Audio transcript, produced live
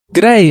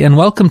G'day and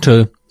welcome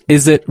to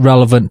Is It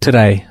Relevant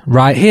Today?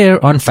 Right here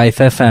on Faith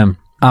FM.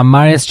 I'm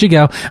Marius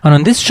Jigao, and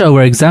on this show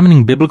we're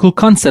examining biblical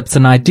concepts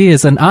and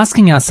ideas and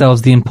asking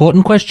ourselves the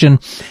important question,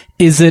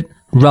 is it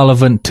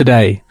relevant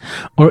today?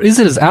 Or is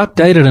it as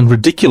outdated and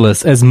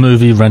ridiculous as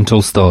movie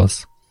rental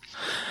stores?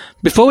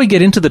 Before we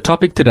get into the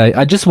topic today,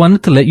 I just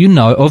wanted to let you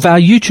know of our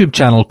YouTube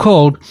channel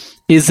called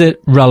Is It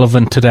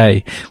Relevant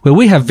Today?, where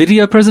we have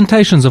video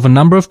presentations of a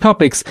number of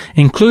topics,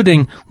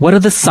 including what are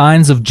the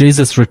signs of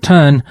Jesus'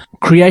 return,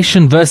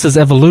 creation versus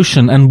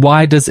evolution, and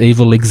why does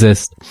evil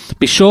exist?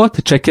 Be sure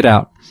to check it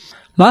out.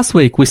 Last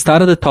week, we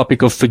started the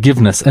topic of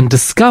forgiveness and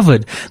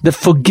discovered that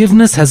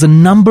forgiveness has a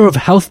number of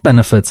health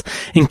benefits,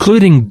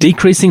 including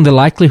decreasing the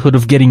likelihood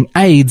of getting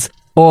AIDS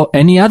or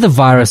any other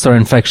virus or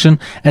infection,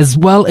 as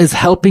well as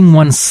helping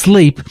one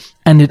sleep,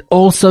 and it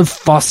also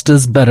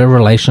fosters better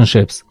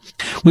relationships.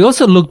 We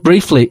also looked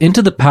briefly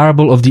into the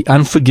parable of the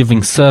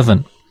unforgiving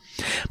servant.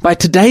 By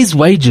today's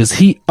wages,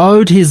 he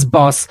owed his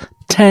boss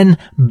 $10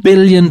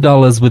 billion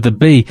with a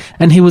B,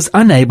 and he was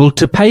unable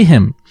to pay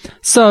him.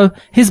 So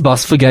his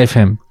boss forgave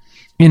him.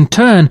 In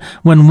turn,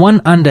 when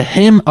one under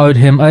him owed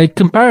him a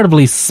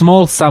comparatively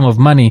small sum of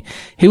money,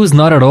 he was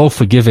not at all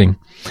forgiving.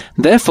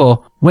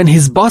 Therefore, when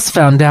his boss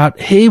found out,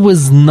 he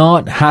was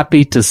not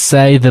happy, to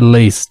say the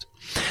least.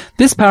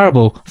 This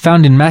parable,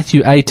 found in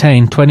Matthew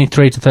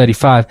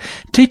 18:23-35,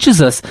 teaches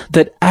us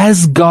that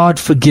as God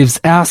forgives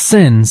our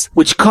sins,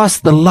 which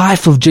cost the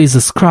life of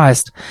Jesus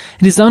Christ,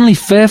 it is only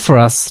fair for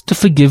us to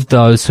forgive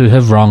those who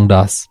have wronged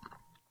us.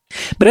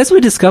 But as we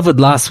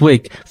discovered last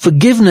week,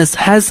 forgiveness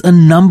has a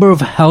number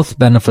of health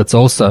benefits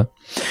also.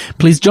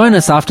 Please join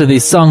us after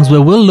these songs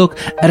where we'll look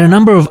at a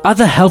number of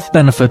other health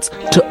benefits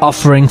to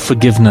offering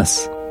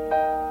forgiveness.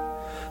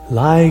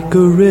 Like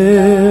a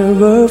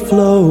river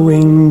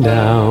flowing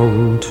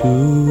down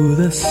to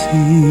the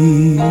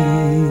sea,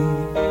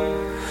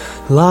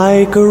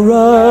 like a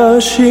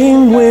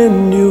rushing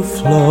wind you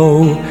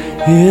flow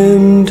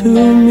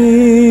into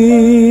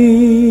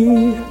me,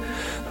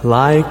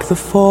 like the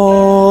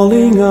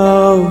falling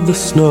of the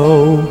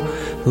snow,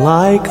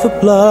 like the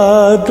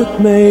blood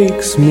that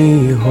makes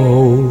me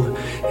whole,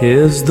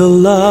 is the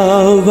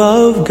love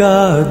of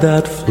God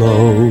that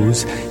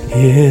flows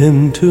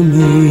into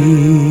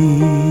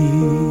me.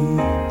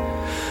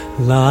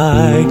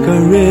 Like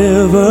a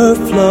river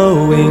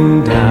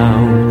flowing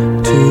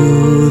down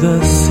to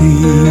the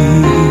sea,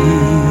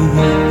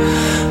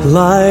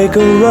 like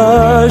a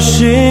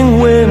rushing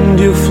wind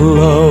you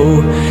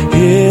flow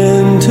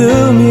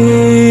into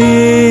me,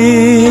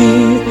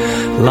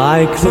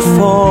 like the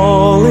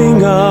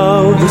falling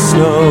of the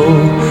snow,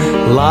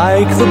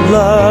 like the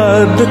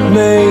blood that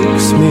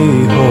makes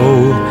me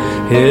whole,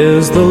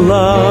 is the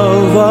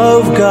love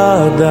of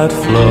God that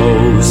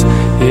flows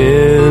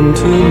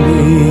into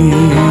me.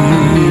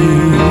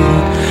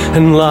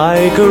 And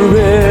like a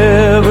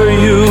river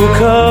you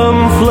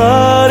come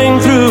flooding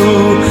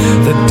through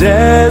the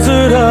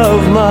desert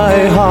of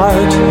my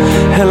heart,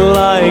 and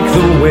like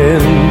the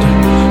wind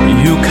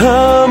you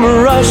come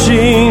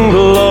rushing,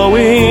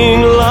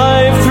 blowing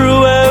life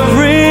through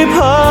every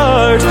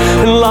part,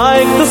 and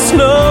like the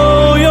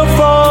snow you're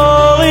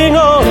falling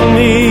on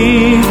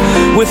me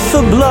with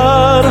the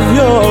blood of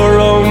your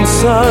own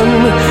Son,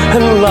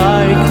 and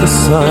like the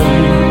sun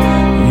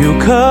you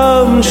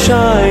come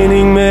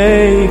shining,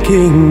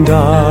 making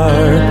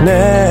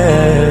darkness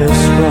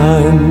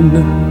run.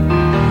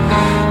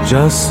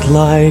 Just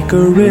like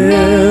a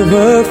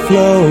river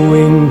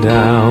flowing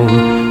down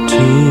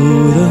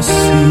to the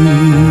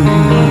sea,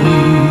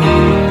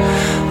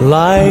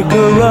 like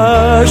a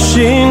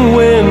rushing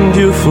wind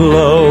you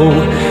flow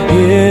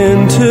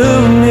into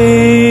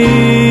me,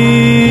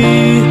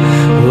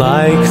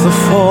 like the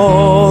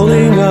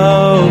falling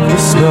of the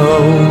snow,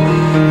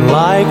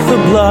 like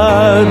the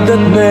blood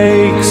that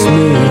makes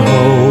me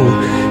whole,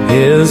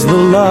 is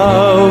the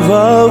love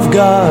of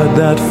God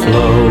that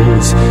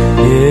flows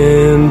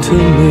into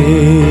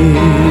me.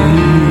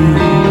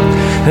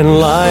 And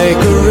like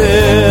a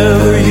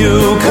river you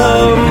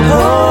come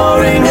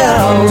pouring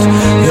out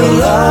your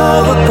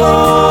love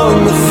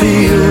upon the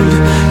field,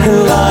 and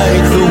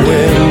like the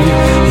wind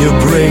you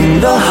bring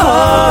the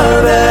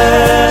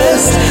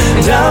harvest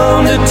down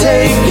to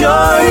take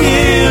your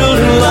yield,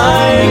 and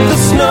like the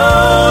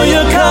snow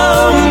you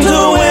come to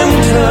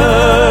winter,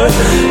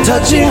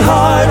 touching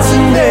hearts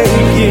and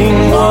making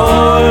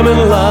warm,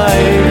 and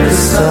like the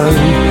sun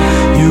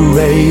you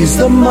raise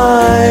the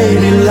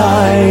mighty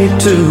light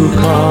to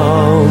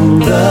calm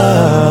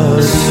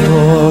the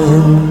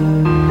storm.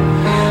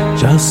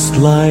 Just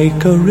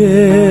like a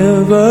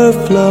river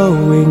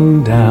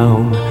flowing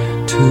down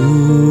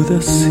to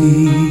the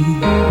sea,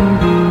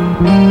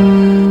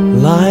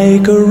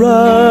 like a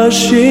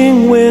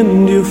rushing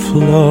wind you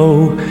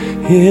flow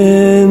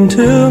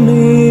into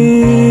me,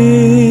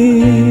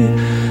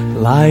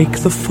 like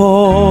the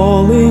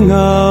falling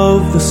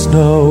of the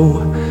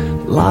snow,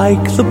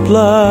 like the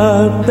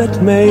blood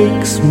that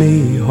makes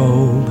me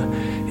whole,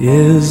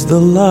 is the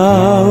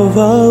love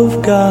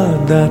of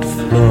God that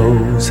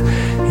flows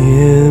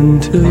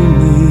into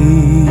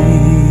me,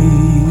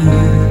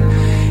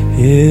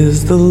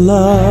 is the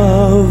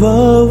love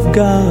of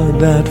God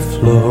that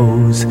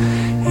flows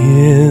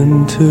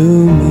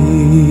into me.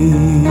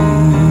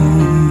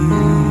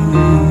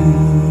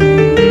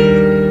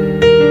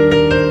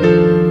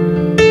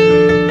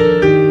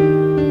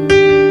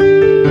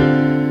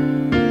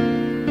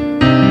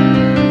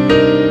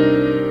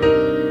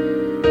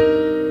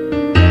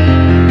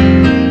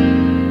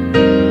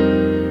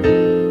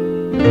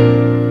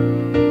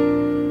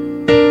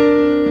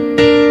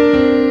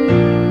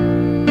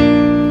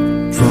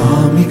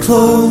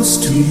 Close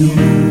to you,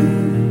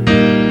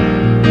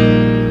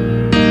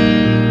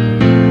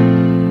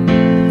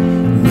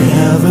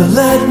 never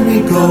let me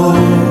go.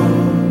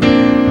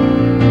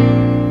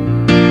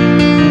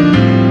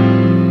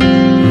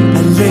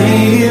 I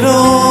lay it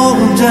all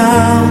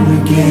down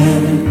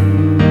again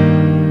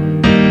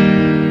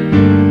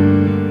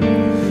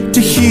to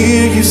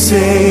hear you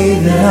say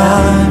that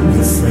I'm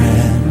your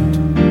friend.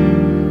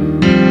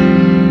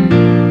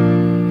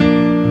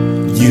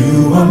 You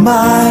are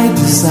my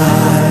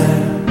desire.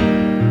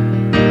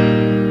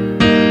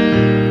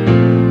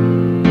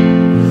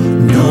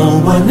 No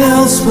one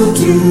else will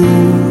do.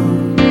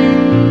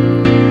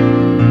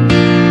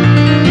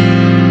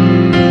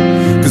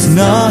 'Cause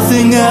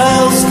nothing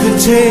else could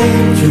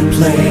take your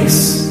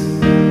place.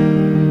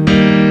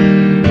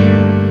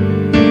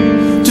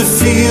 To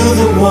feel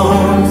the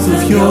warmth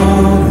of your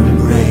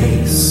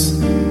embrace.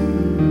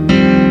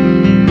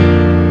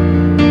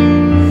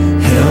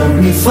 Help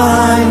me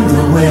find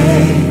the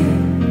way.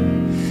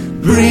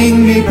 Bring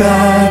me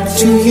back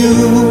to you.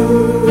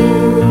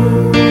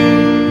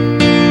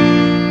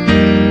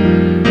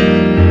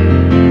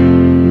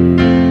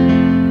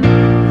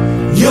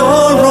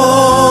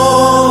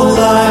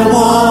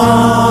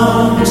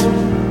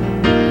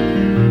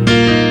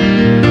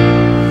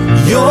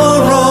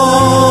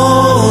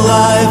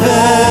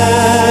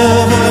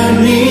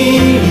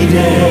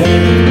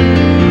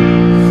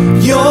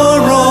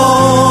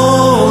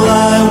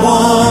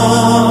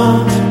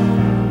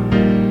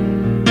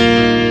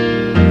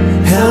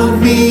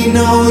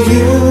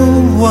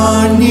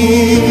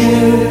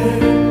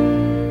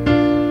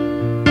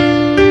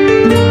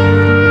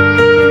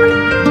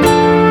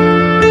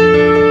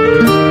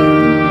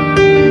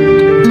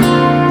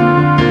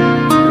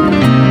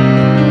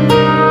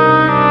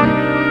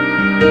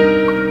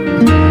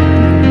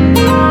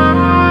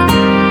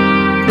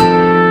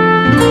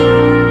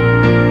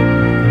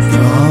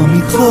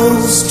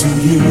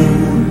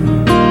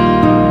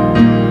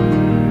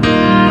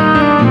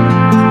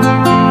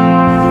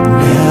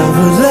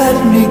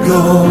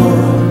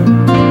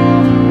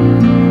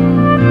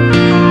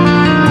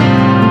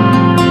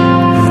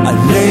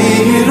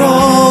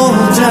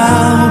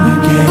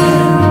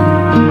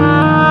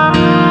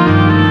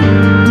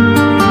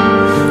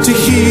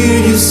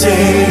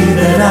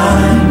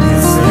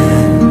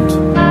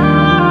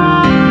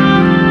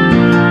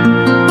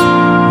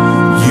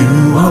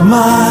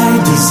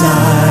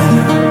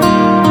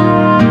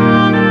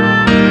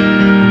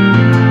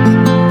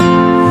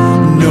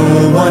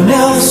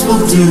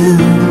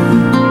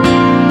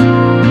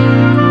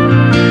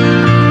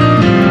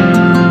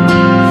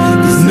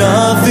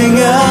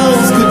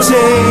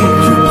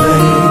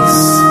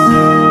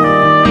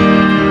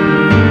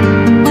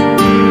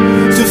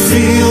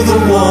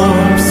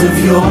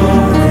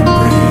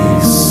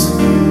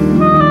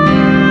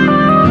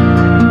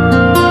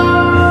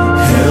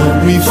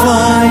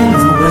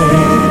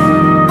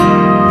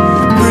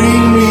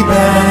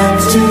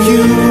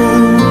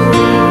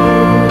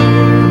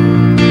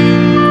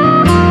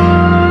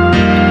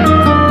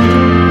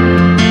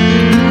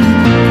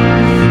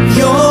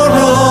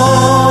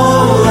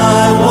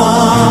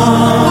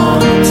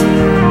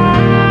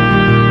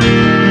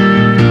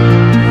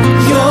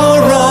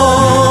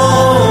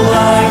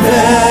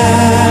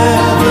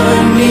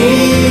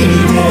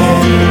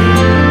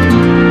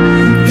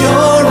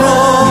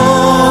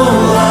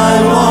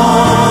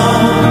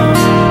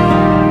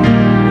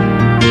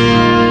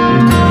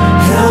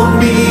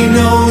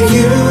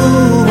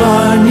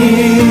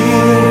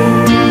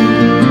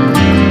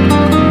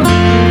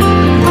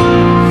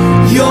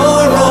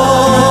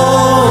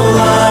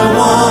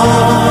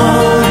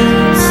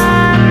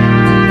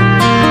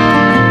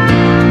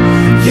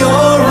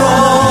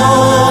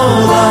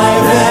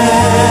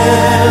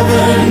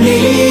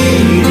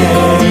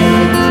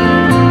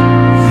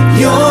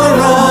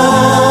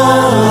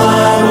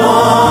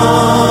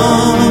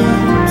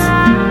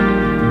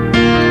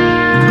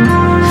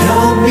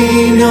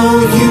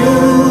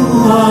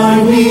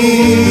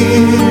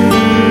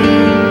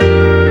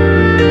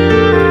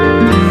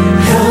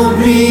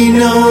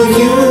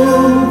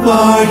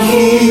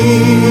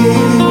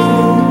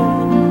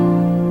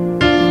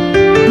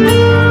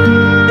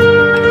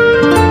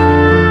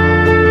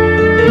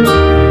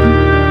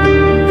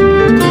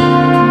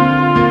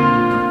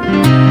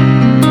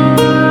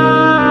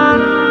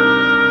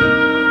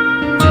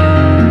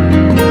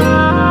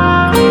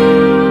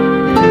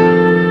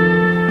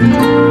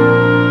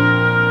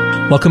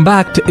 Welcome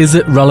back to Is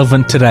It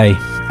Relevant Today?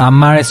 I'm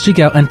Marius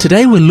Jigao, and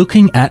today we're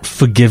looking at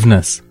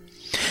forgiveness.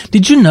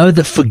 Did you know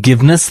that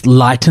forgiveness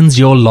lightens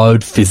your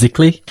load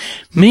physically?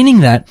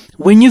 Meaning that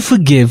when you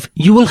forgive,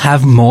 you will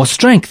have more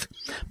strength.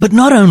 But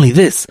not only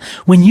this,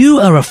 when you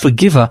are a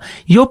forgiver,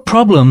 your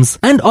problems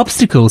and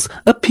obstacles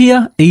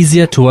appear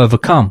easier to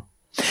overcome.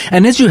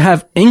 And as you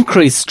have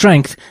increased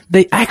strength,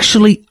 they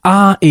actually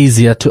are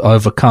easier to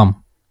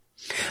overcome.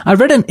 I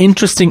read an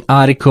interesting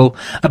article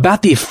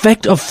about the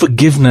effect of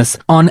forgiveness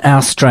on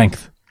our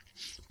strength.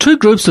 2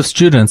 groups of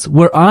students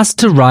were asked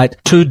to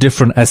write 2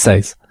 different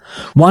essays.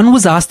 One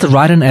was asked to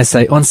write an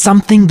essay on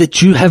something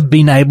that you have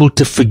been able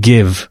to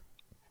forgive.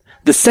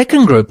 The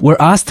second group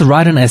were asked to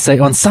write an essay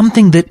on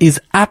something that is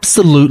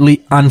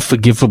absolutely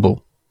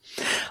unforgivable.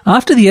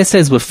 After the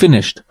essays were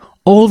finished,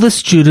 all the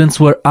students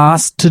were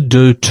asked to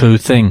do 2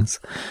 things.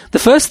 The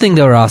first thing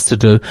they were asked to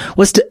do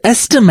was to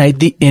estimate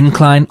the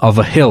incline of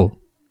a hill.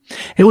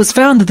 It was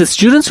found that the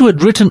students who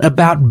had written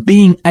about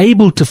being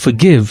able to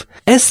forgive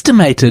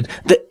estimated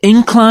the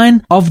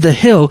incline of the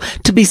hill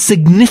to be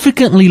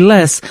significantly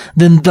less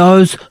than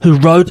those who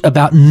wrote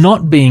about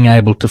not being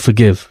able to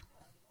forgive.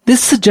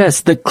 This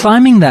suggests that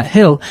climbing that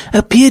hill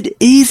appeared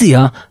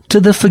easier to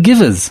the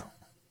forgivers.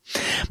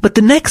 But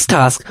the next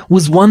task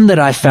was one that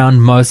I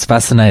found most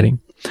fascinating.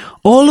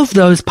 All of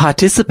those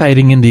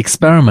participating in the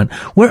experiment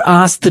were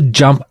asked to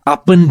jump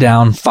up and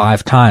down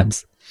 5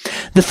 times.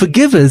 The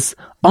forgivers,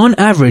 on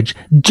average,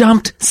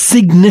 jumped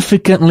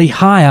significantly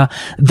higher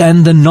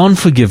than the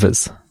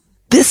non-forgivers.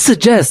 This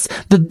suggests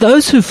that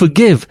those who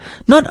forgive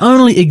not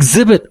only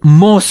exhibit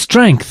more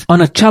strength on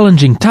a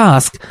challenging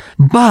task,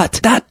 but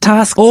that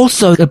task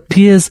also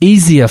appears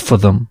easier for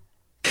them.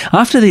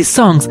 After these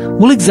songs,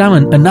 we'll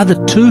examine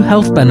another 2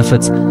 health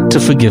benefits to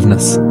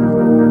forgiveness.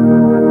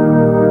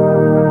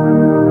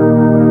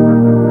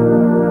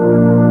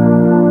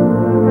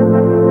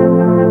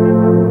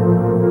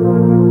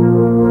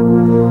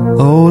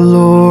 O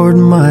Lord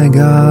my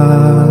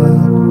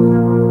God,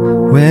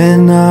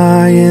 when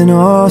I in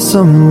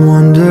awesome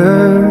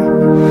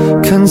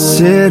wonder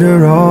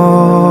consider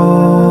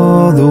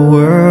all the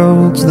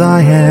worlds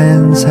thy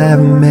hands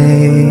have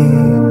made,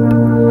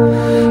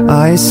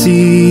 I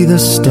see the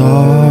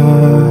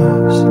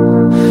stars,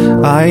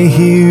 I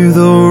hear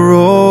the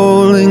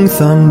rolling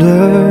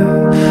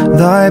thunder,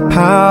 thy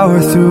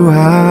power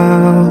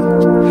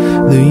throughout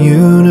the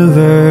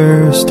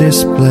universe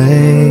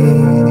displayed.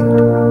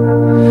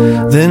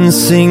 Then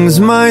sings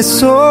my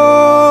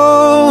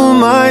soul,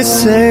 my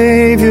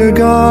Savior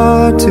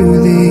God, to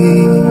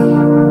thee.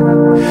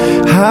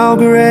 How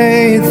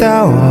great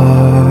thou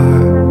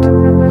art,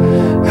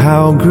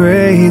 how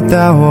great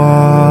thou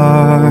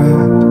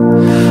art.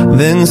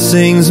 Then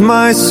sings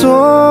my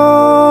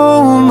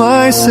soul,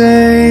 my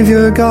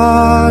Savior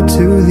God,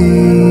 to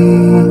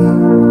thee.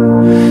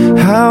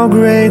 How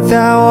great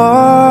thou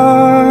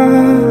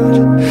art,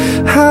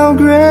 how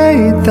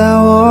great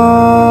thou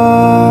art.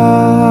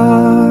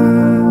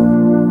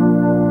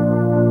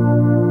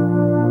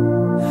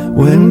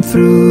 When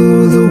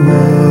through the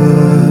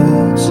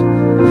woods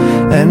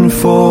and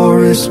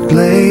forest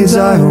glades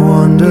I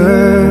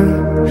wander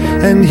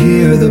and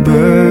hear the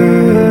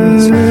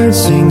birds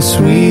sing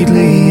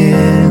sweetly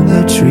in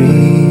the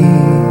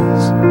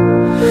trees,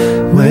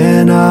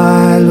 when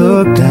I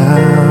look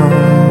down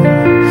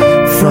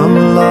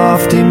from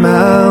lofty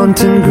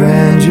mountain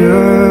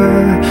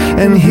grandeur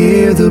and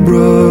hear the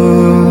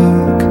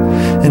brook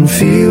and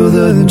feel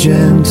the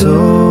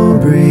gentle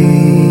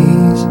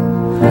breeze,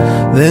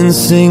 then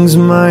sings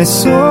my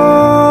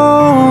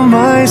soul,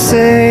 my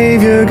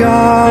Savior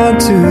God,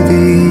 to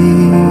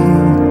thee.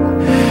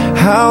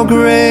 How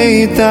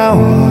great thou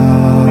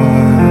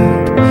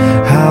art,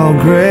 how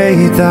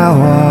great thou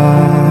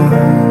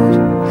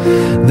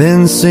art.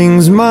 Then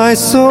sings my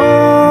soul,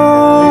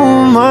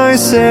 my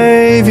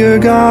Savior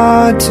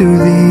God, to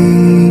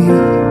thee.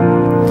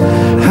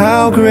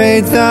 How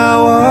great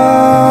thou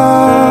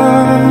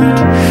art,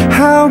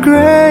 how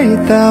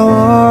great thou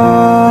art.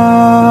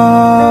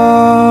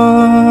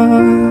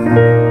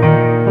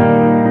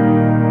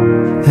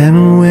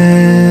 And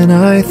when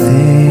I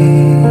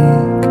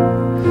think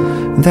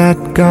that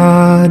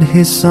God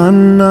his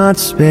Son not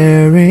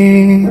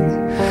sparing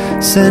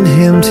sent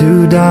him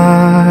to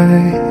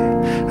die,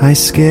 I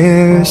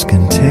scarce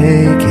can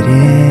take it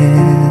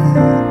in,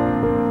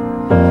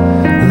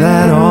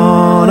 that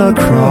on a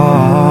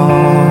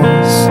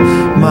cross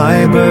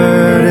my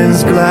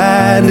burdens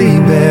gladly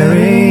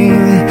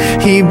bearing,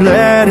 he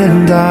bled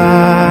and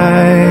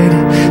died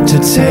to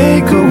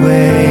take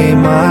away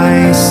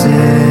my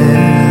sin.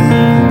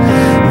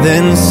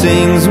 Then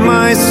sings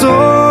my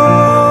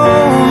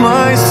soul,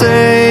 my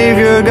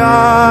Savior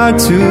God,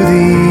 to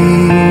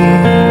thee.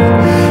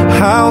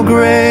 How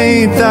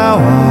great thou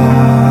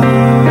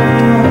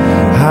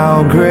art,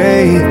 how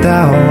great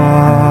thou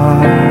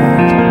art.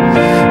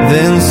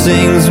 Then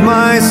sings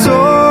my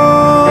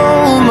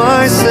soul,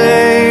 my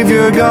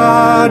Savior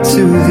God,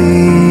 to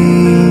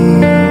thee.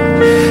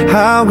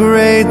 How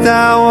great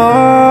thou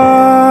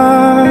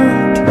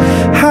art,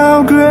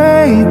 how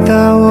great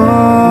thou art.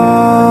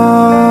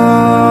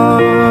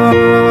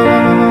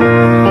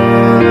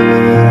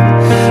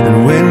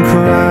 And when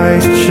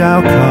Christ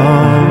shall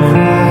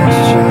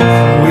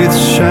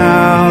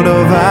shout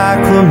of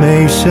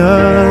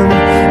acclamation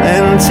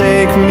and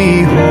take me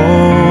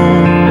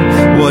home.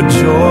 What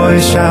joy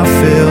shall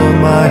fill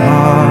my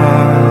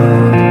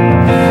heart?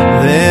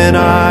 Then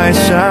I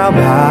shall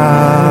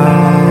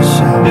bow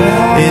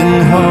in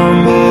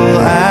humble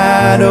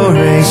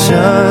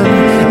adoration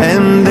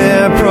and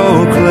there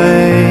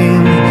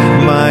proclaim,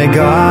 my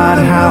God,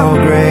 how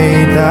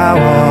great thou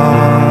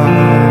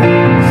art.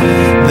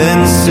 Then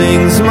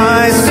sings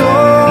my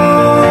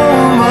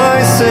soul, my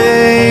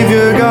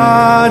Savior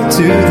God,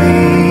 to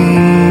thee,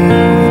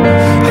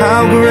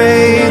 how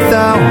great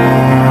thou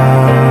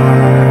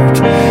art,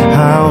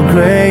 how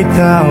great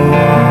thou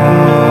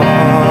art.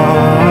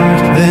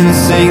 Then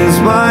sings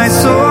my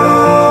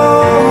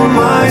soul,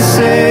 my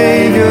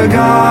Savior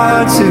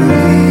God, to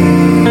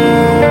thee,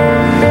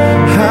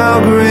 how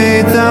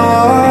great thou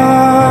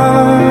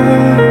art,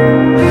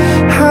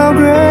 how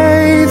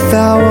great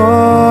thou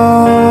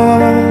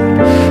art,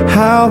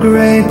 how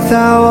great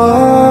thou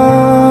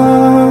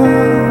art,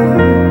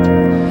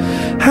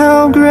 how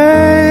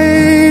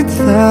great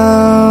thou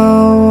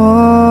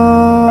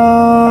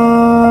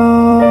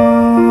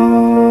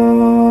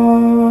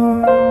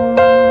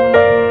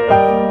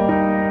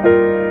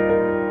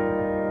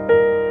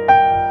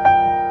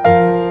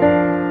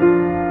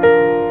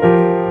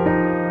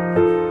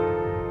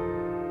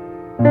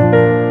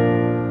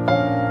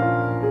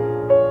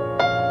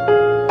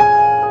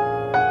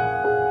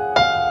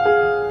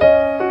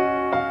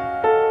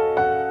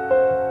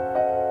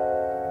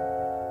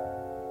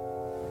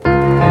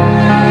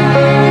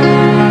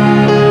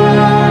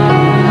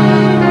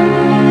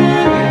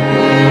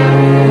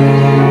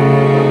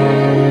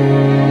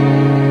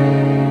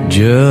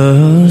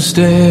Just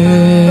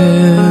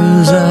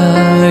as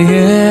I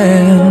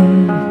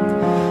am,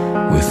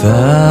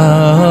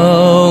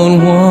 without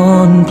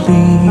one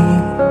plea,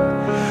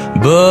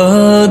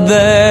 but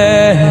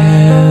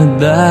that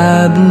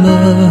thy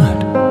blood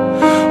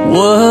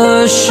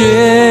was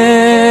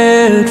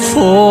shed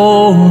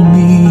for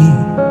me,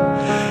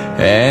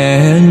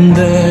 and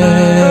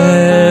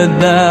that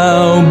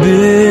thou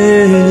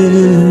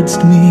bidst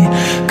me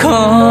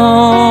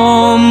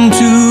come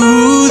to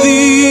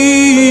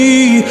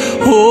thee,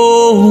 O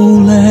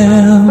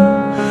Lamb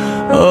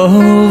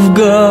of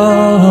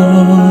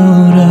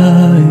God,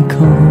 I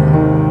come,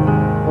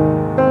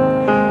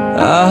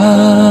 I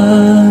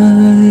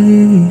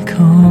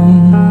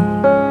come.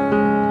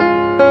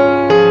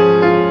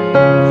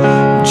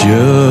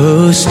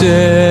 Just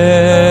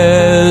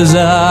as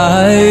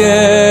I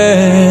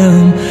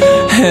am,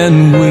 and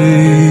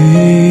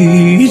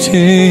waiting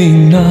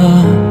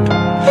not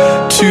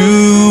to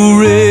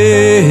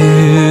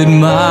rid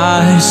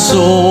my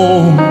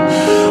soul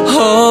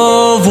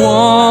of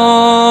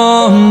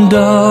one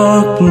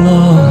dark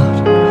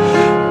blot,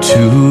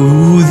 to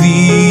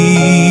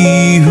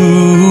thee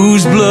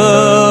whose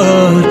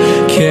blood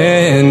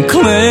can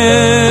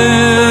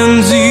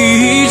cleanse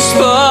each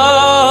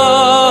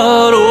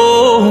spot, O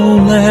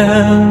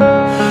Lamb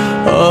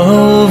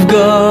of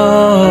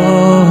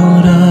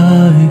God,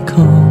 I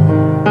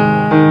come,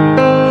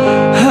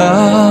 I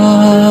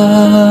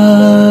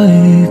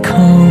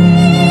come.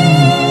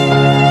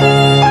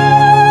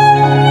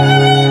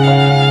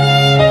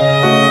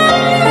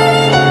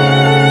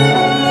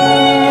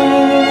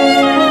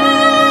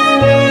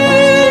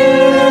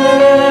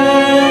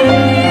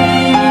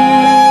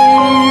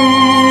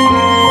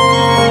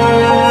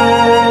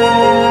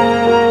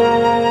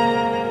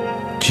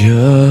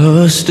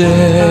 Just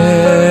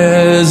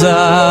as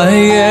I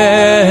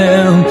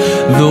am,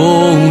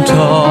 though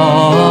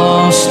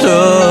tossed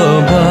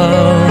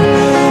about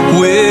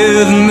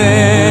with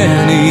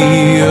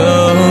many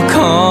a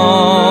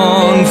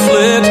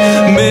conflict,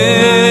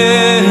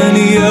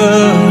 many a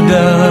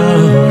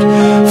doubt,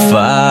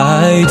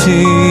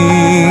 fightings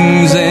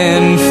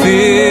and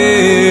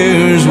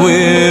fears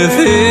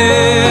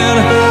within,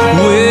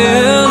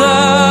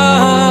 without,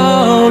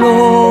 O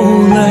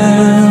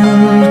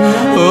Lamb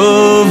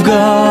of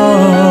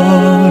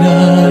God,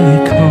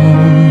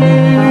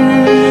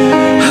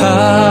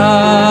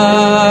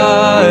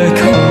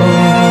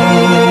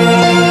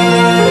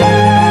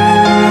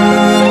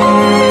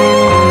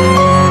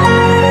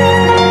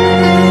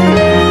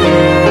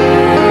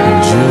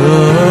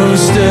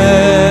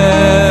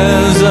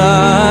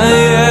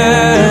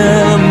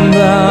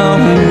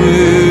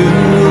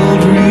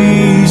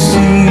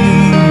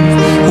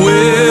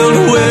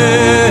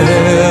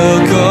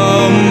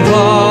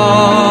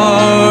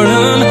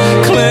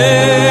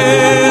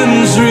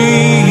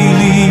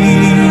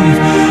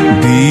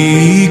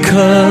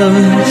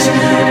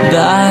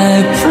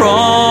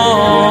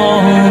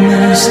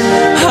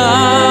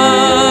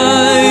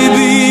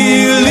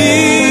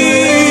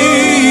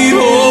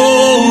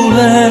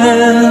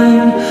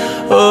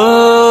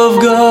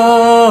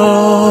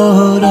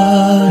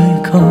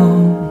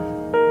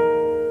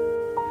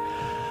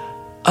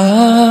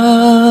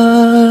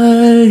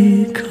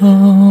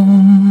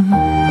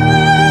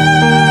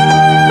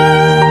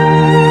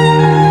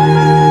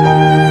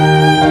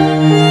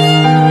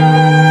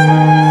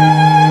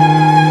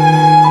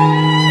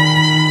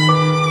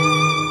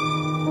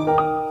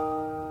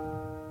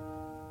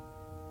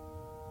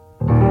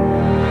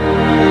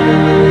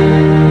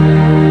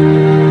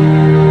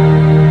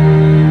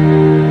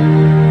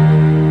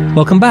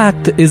 Welcome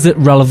back to Is It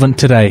Relevant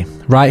Today,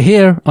 right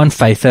here on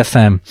Faith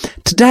FM.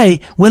 Today,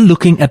 we're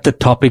looking at the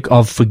topic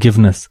of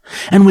forgiveness.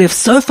 And we have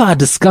so far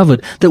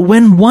discovered that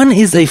when one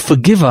is a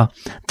forgiver,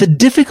 the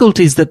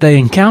difficulties that they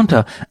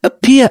encounter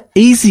appear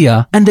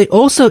easier and they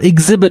also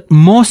exhibit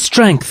more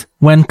strength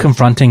when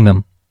confronting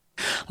them.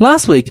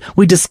 Last week,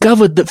 we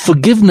discovered that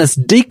forgiveness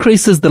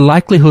decreases the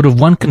likelihood of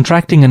one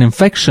contracting an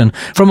infection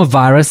from a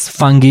virus,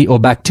 fungi, or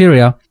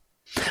bacteria.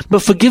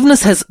 But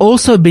forgiveness has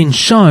also been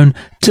shown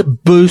to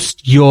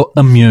boost your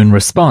immune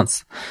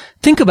response.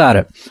 Think about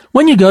it.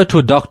 When you go to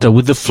a doctor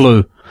with the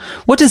flu,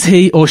 what does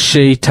he or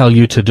she tell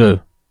you to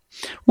do?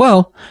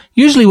 Well,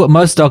 usually what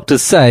most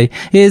doctors say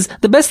is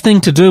the best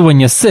thing to do when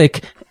you're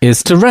sick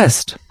is to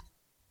rest.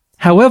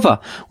 However,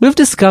 we've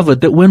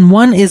discovered that when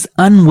one is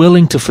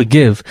unwilling to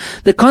forgive,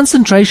 the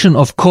concentration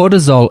of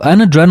cortisol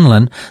and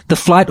adrenaline, the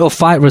flight or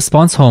fight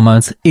response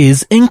hormones,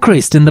 is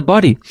increased in the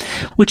body,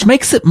 which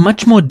makes it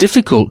much more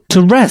difficult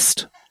to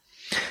rest.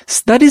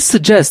 Studies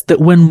suggest that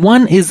when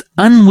one is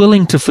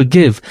unwilling to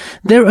forgive,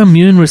 their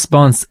immune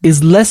response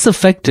is less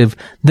effective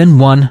than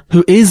one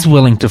who is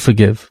willing to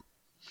forgive.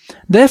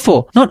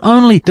 Therefore, not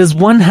only does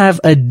one have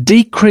a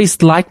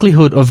decreased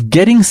likelihood of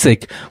getting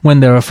sick when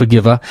they're a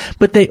forgiver,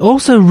 but they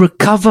also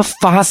recover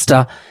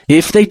faster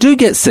if they do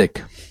get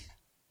sick.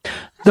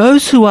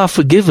 Those who are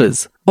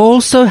forgivers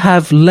also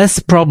have less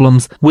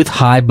problems with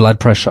high blood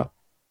pressure.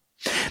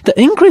 The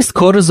increased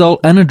cortisol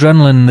and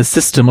adrenaline in the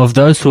system of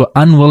those who are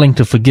unwilling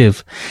to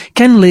forgive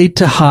can lead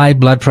to high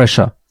blood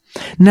pressure.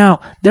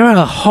 Now, there are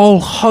a whole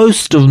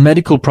host of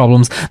medical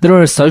problems that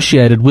are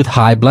associated with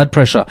high blood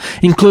pressure,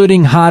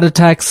 including heart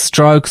attacks,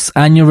 strokes,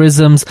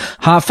 aneurysms,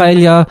 heart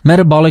failure,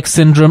 metabolic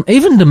syndrome,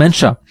 even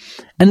dementia.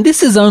 And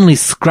this is only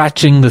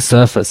scratching the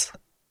surface.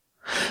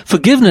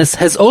 Forgiveness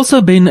has also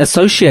been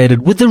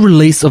associated with the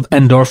release of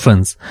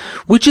endorphins,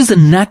 which is a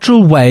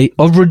natural way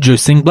of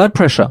reducing blood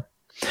pressure.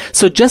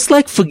 So just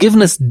like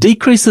forgiveness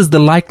decreases the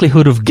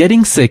likelihood of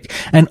getting sick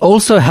and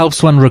also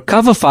helps one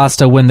recover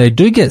faster when they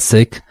do get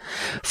sick,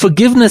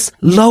 forgiveness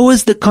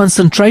lowers the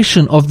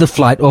concentration of the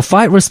flight or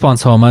fight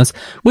response hormones,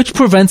 which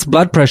prevents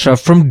blood pressure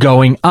from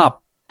going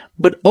up,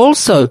 but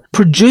also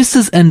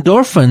produces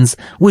endorphins,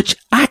 which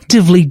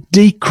actively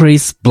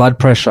decrease blood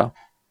pressure.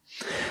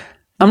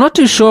 I'm not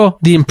too sure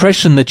the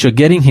impression that you're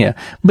getting here,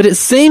 but it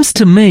seems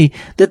to me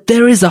that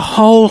there is a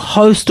whole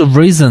host of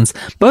reasons,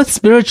 both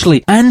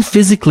spiritually and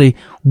physically,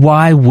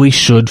 why we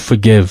should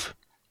forgive.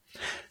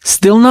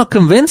 Still not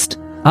convinced?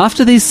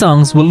 After these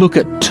songs, we'll look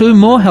at 2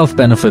 more health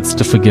benefits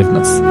to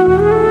forgiveness.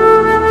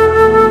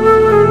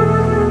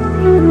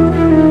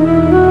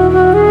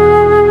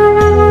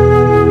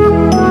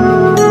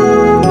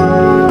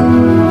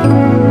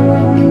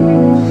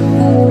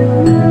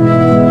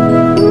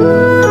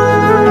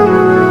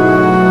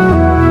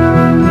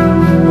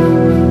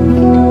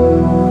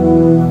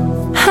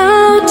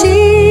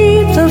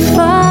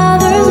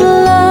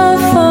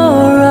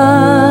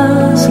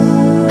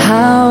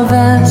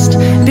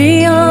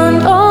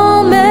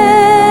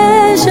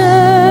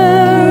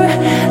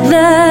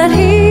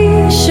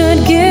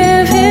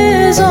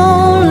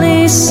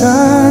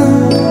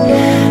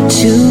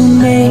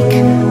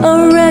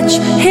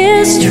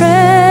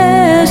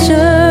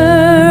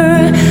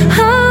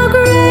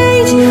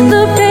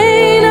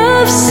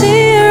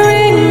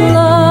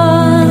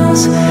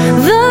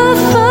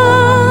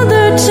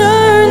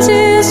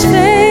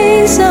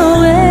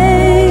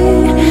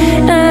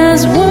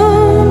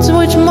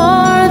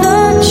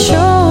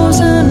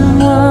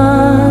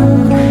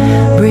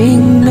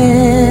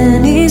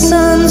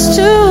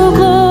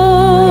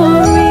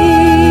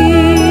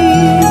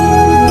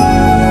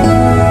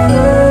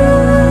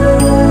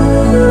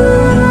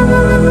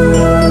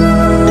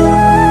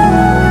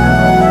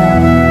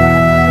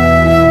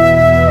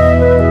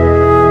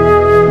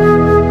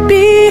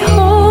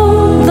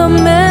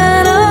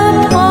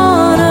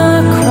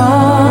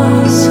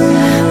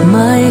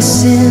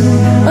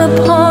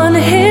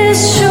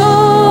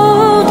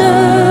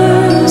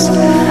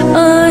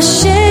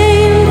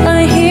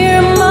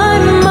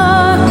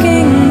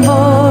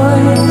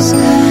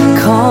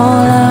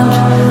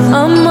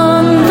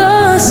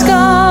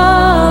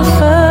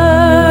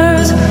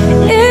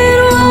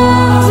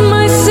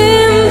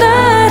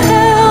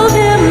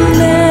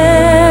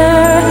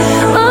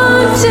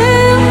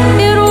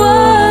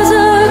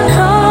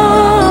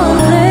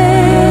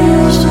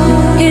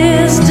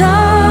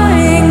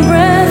 Dying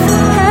breath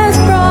has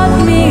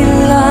brought me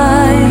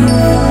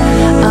life.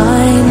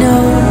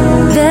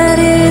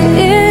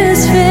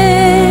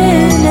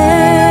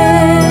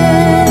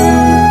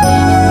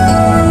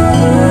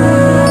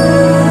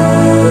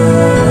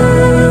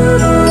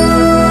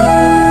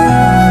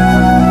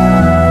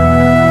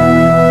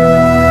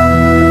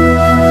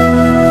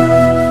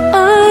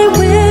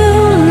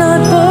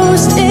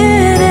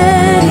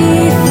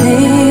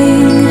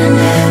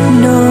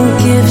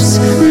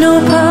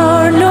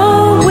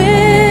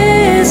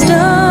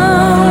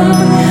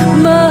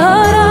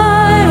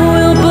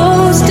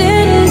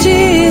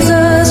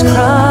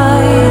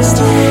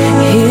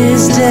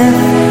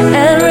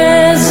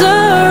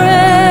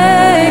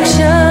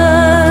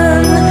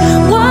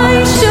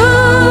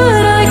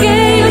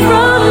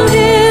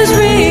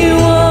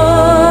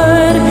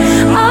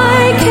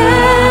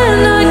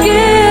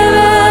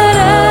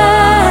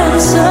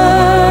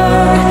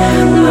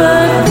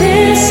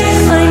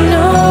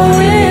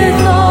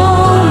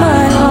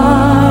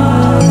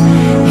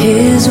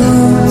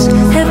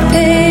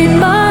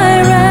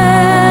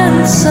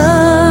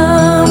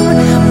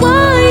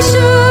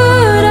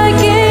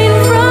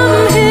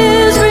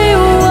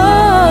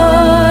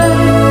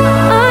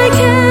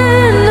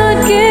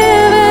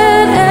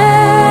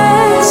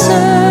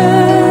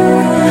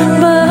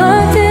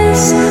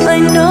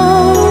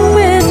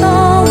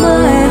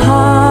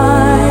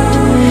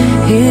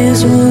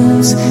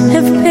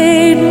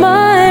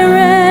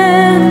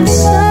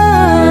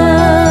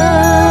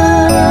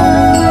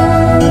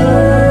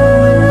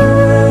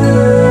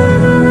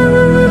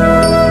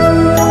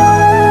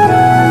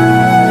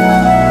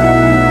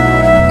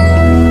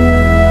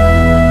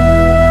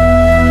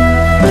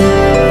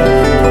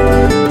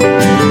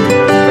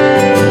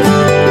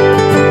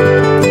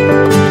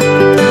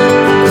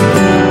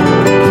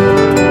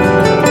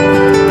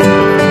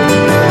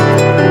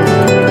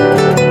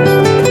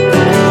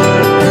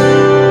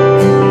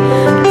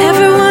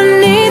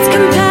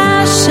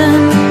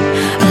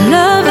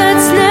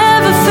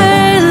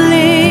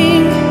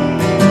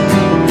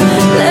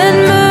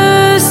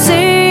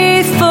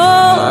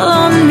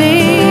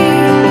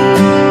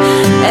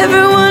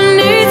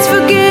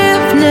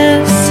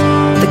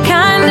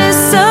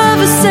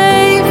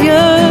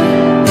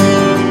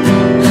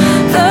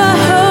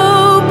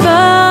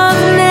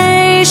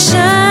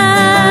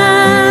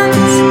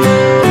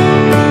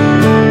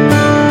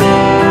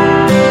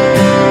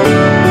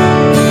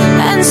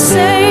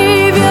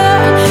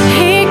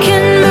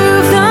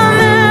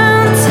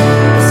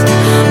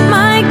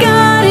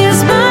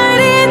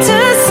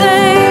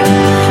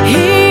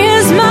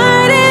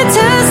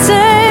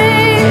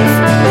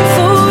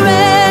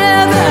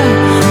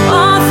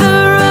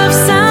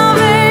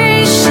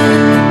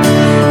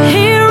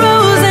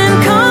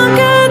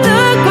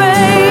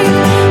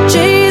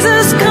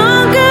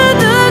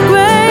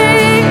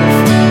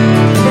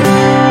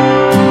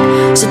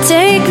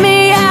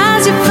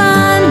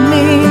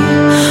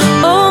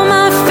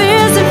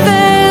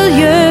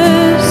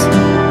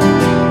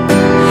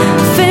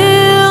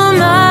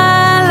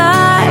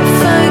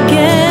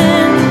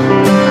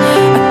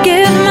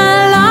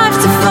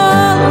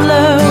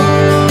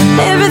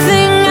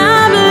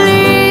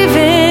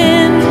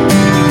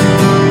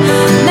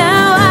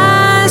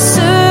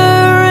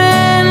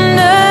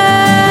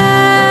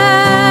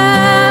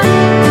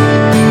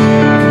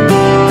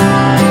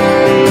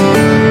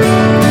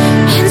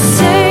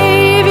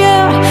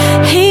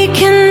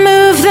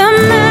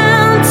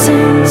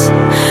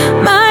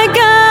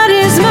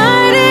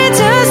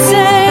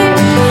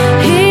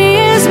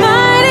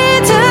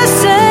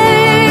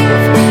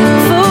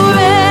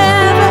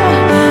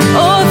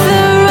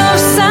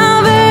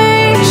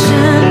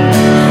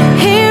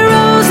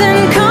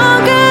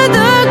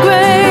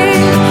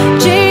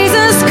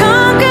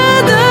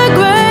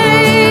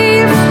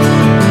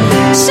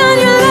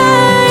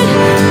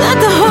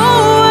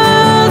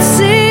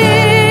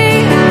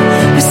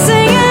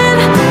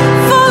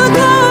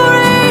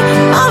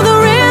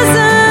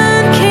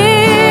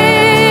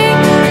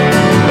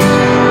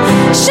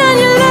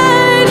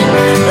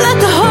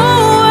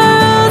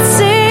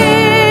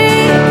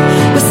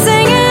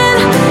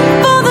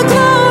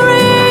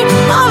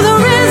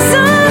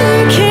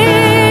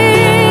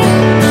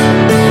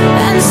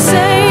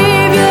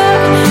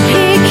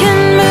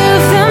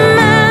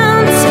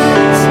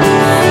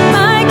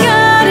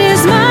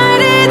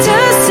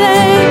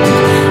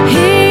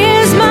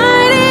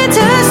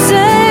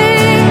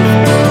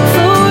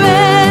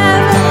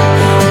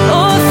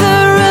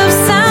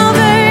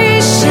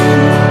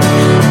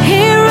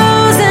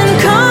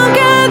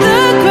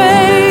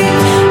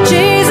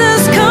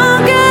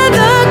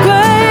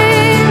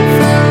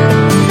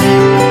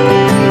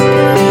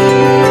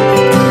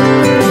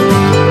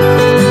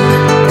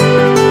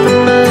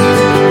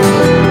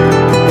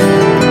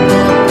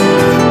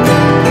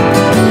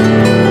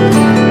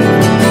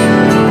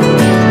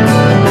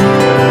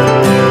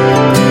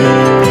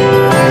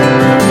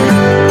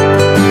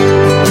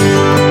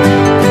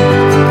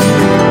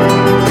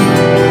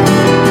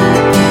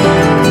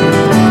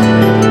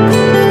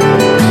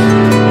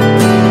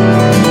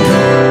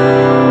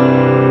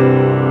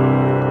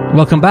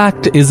 Welcome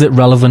back to Is It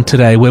Relevant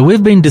Today, where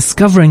we've been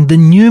discovering the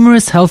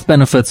numerous health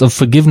benefits of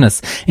forgiveness,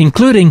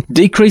 including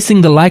decreasing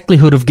the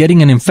likelihood of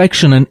getting an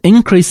infection and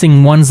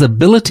increasing one's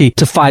ability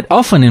to fight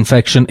off an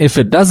infection if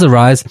it does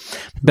arise,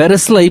 better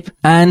sleep,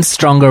 and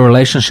stronger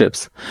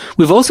relationships.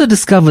 We've also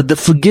discovered that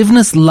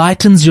forgiveness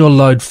lightens your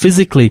load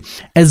physically,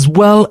 as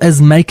well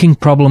as making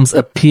problems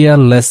appear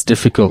less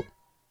difficult.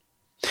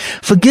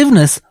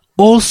 Forgiveness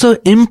also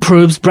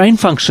improves brain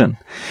function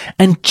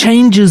and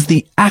changes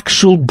the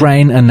actual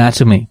brain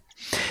anatomy.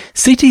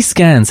 CT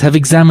scans have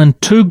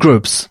examined two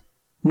groups,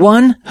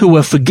 one who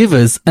were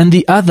forgivers and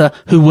the other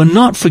who were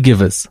not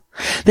forgivers.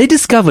 They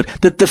discovered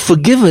that the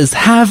forgivers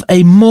have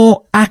a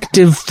more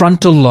active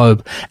frontal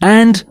lobe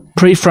and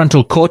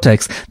prefrontal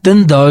cortex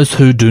than those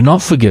who do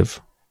not forgive.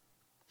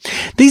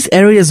 These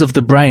areas of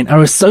the brain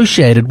are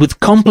associated with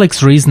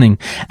complex reasoning,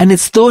 and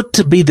it's thought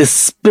to be the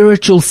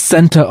spiritual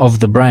center of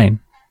the brain.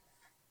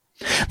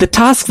 The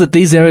tasks that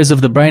these areas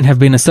of the brain have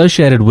been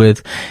associated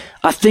with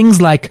are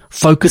things like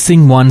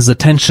focusing one's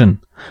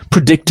attention,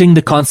 predicting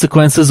the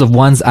consequences of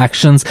one's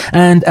actions,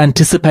 and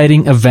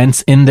anticipating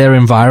events in their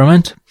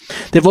environment.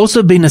 They've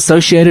also been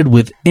associated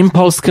with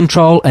impulse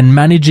control and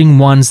managing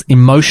one's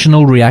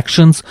emotional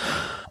reactions,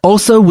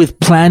 also with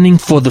planning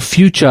for the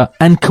future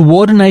and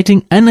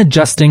coordinating and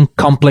adjusting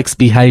complex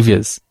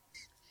behaviors.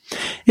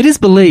 It is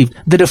believed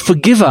that a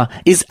forgiver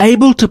is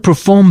able to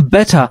perform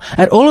better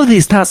at all of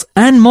these tasks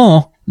and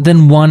more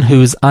than one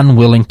who is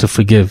unwilling to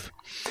forgive.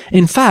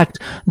 In fact,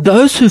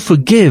 those who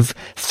forgive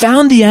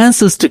found the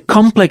answers to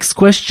complex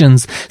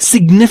questions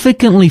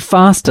significantly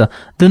faster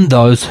than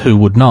those who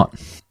would not.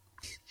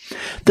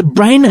 The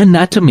brain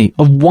anatomy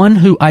of one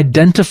who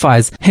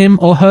identifies him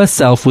or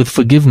herself with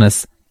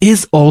forgiveness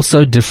is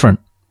also different.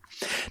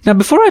 Now,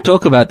 before I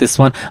talk about this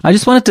one, I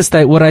just wanted to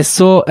state what I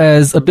saw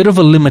as a bit of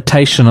a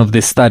limitation of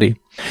this study.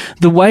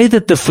 The way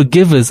that the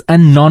forgivers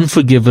and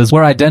non-forgivers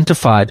were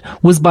identified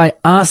was by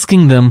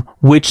asking them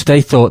which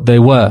they thought they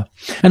were.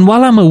 And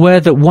while I'm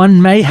aware that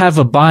one may have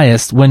a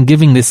bias when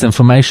giving this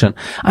information,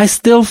 I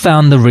still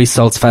found the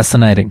results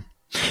fascinating.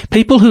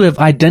 People who have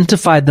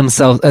identified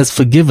themselves as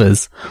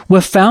forgivers were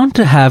found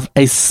to have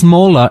a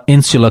smaller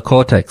insular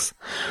cortex,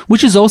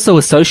 which is also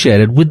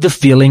associated with the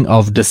feeling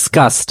of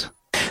disgust.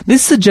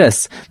 This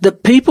suggests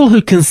that people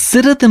who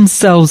consider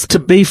themselves to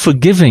be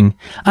forgiving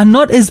are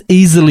not as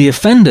easily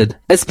offended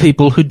as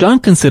people who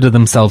don't consider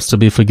themselves to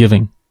be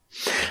forgiving.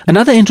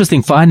 Another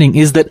interesting finding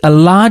is that a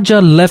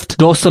larger left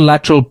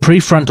dorsolateral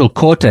prefrontal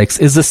cortex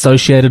is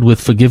associated with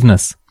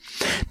forgiveness.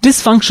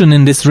 Dysfunction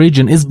in this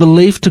region is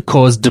believed to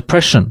cause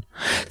depression,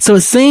 so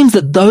it seems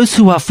that those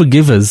who are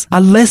forgivers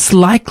are less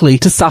likely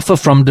to suffer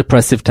from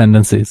depressive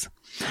tendencies.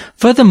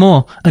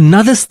 Furthermore,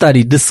 another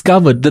study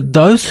discovered that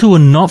those who are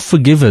not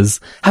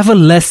forgivers have a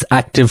less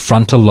active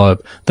frontal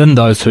lobe than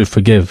those who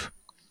forgive.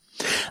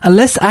 A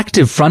less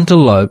active frontal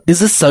lobe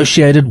is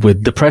associated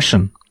with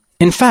depression.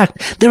 In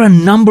fact, there are a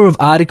number of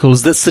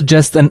articles that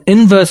suggest an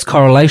inverse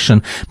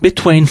correlation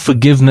between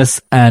forgiveness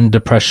and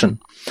depression.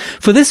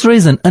 For this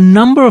reason, a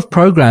number of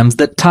programs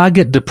that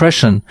target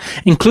depression,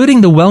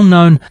 including the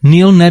well-known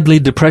Neil Nedley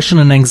Depression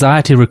and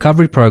Anxiety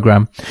Recovery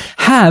Program,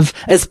 have,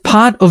 as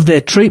part of their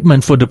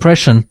treatment for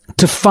depression,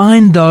 to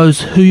find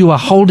those who you are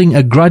holding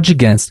a grudge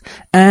against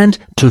and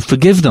to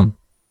forgive them.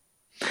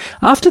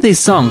 After these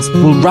songs,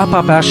 we'll wrap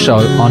up our show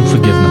on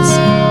forgiveness.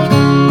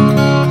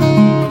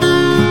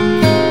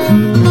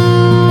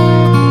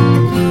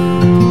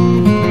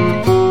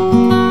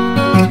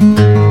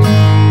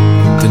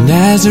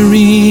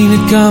 Nazarene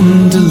had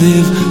come to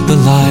live the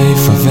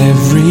life of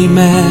every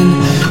man,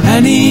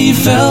 and he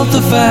felt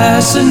the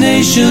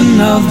fascination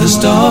of the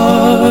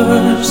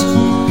stars.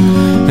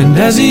 And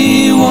as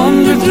he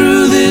wandered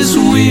through this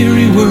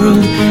weary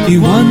world, he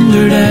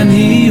wondered and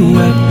he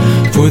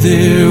wept, for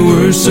there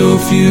were so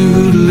few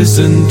who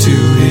listened to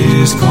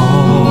his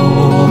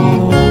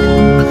call.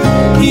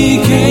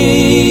 He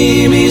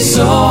came, he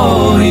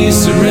saw, he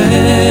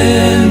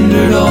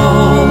surrendered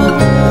all,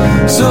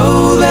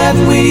 so that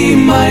we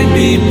might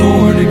be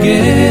born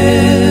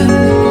again.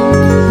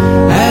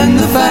 And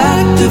the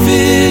fact of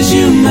his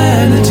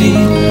humanity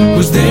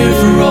was there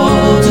for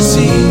all to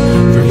see,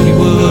 for he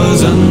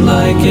was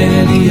unlike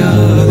any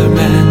other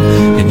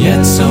man, and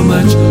yet so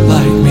much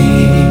like me.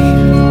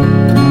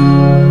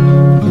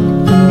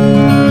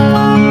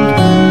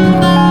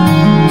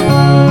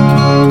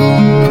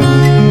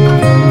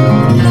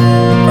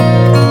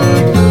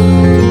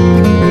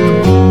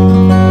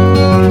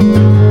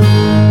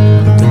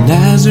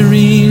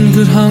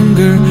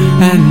 Hunger,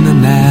 and the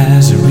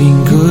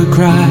Nazarene could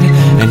cry,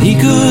 and he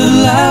could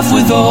laugh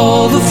with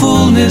all the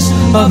fullness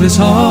of his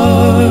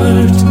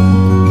heart.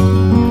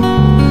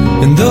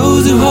 And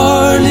those who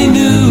hardly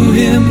knew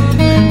him,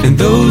 and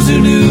those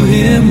who knew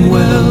him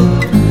well,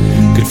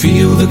 could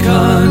feel the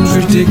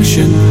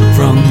contradiction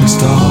from the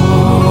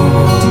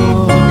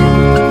start.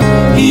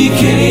 He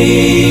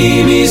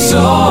came, he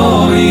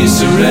saw, he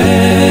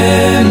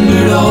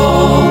surrendered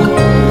all,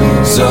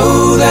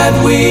 so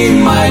that we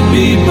might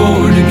be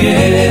born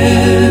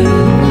again.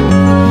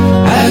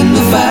 And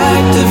the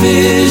fact of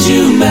his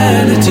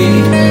humanity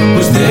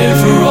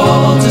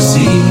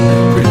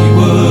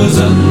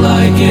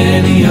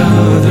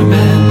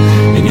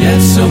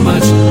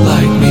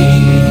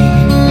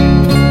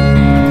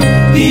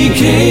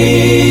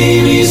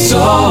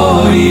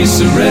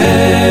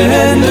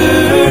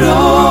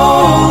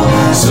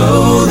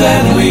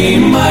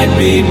might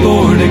be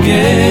born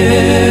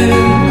again.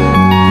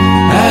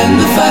 And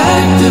the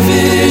fact of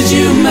his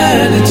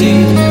humanity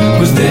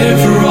was there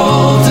for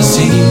all to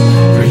see,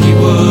 for he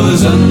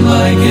was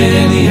unlike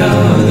any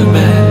other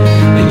man,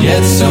 and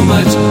yet so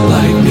much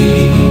like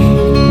me.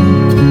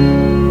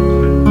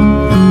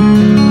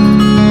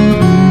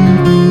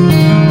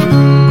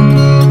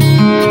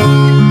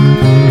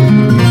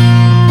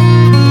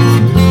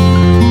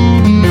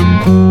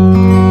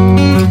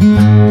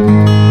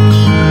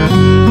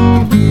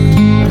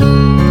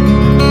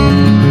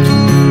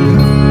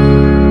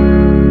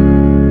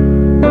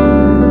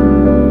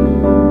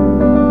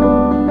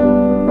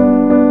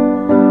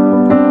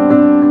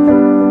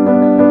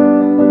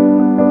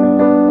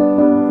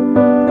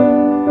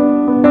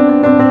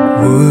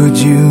 Would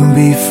you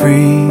be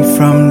free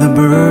from the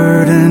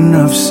burden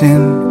of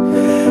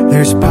sin?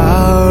 There's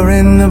power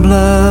in the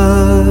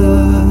blood.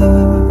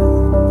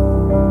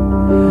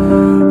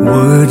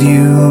 Would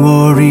you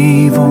or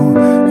evil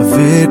a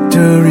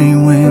victory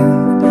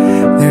win?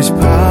 There's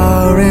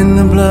power in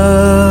the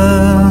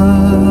blood.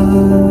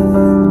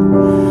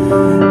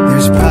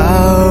 There's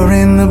power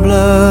in the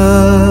blood.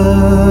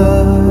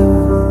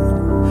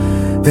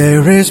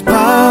 There is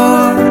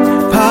power,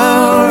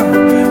 power,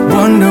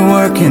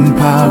 wonder-working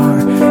power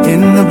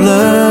in the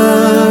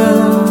blood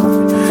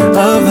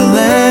of the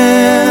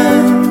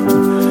Lamb.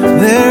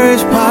 There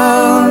is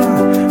power,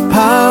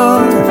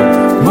 power,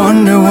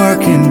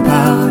 wonder-working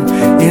power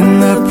in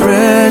the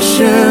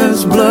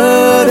precious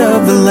blood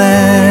of the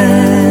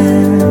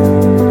Lamb.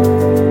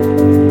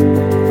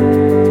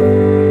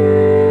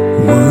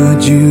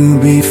 Would you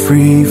be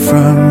free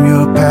from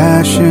your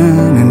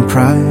passion and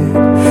pride?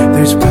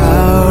 There's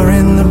power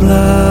in the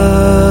blood.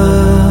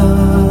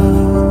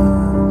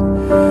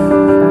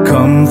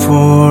 Come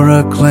for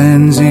a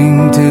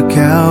cleansing to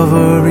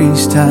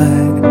Calvary's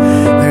tide.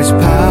 There's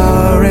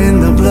power in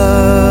the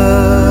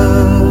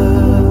blood.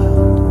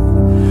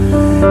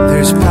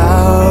 There's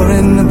power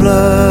in the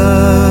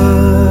blood.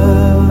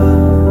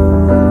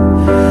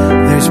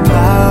 There's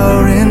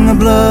power in the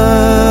blood.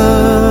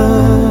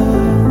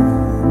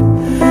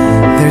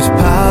 There's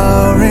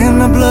power in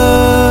the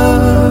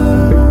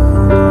blood.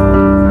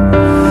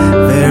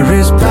 There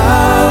is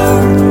power,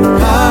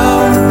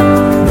 power,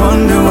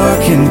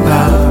 wonder-working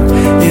power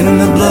in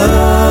the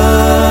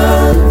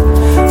blood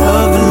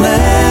of the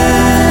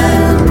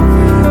Lamb.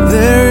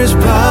 There is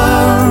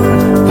power,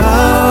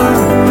 power,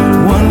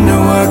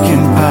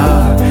 wonder-working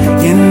power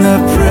in the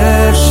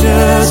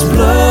precious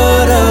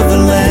blood of the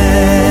Lamb.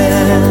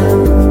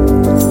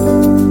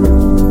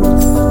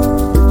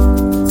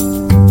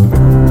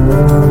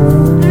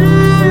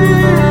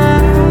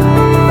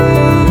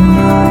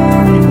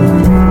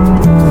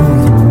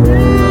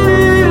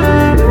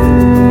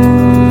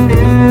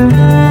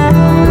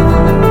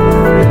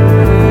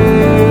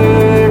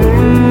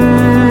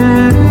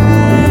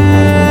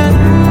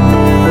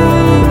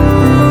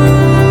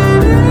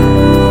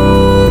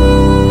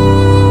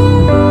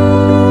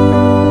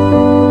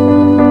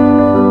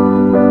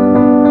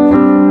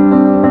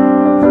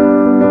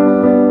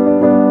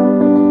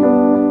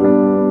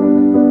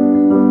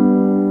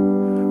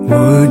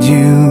 Would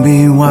you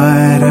be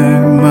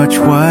whiter, much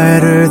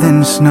whiter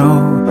than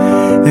snow?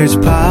 There's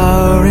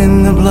power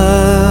in the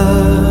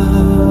blood.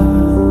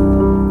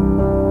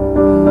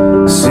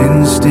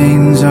 Sin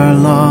stains are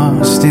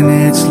lost in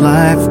its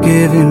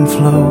life-giving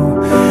flow.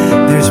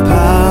 There's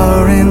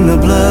power in the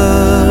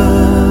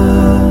blood.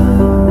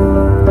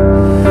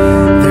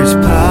 There's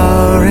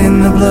power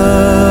in the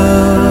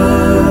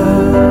blood.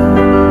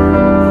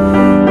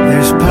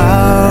 There's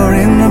power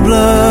in the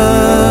blood.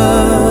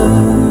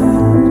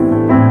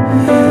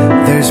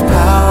 There's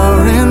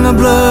power in the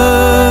blood.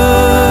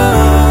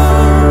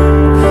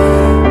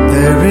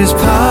 There is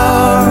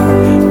power,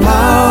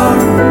 power,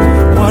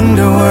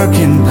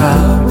 wonder-working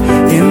power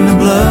in the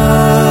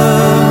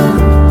blood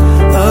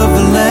of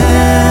the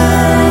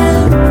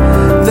Lamb.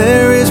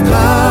 There is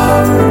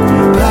power,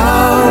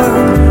 power,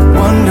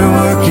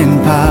 wonder-working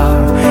power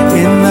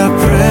in the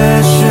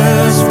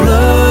precious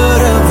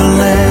blood of the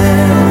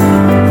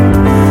Lamb.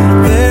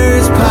 There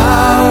is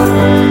power,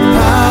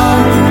 power,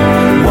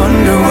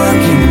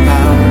 wonder-working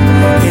power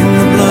in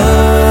the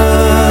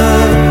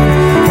blood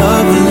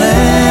of the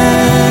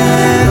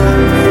Lamb.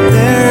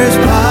 There is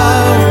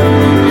power,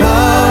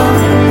 power,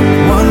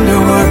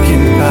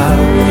 wonder-working power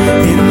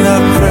in the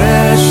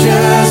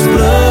precious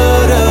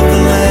blood of the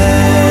Lamb.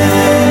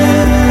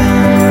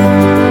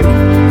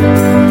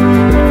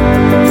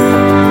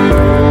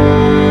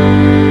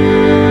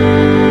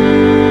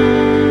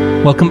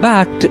 Welcome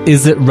back to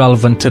Is It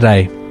Relevant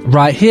Today?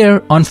 Right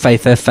here on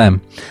Faith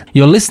FM.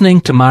 You're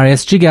listening to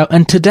Marius Jigao,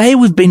 and today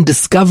we've been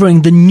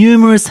discovering the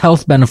numerous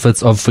health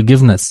benefits of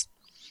forgiveness.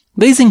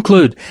 These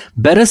include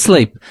better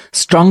sleep,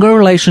 stronger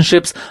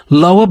relationships,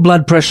 lower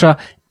blood pressure,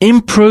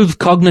 improved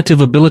cognitive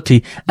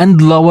ability,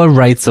 and lower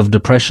rates of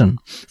depression.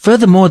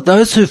 Furthermore,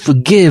 those who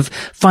forgive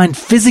find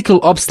physical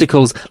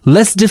obstacles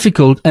less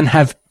difficult and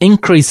have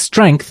increased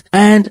strength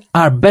and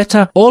are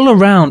better all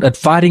around at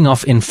fighting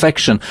off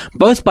infection,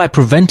 both by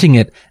preventing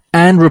it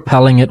and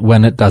repelling it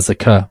when it does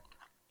occur.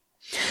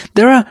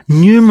 There are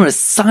numerous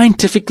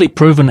scientifically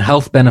proven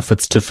health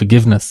benefits to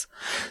forgiveness.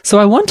 So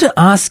I want to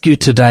ask you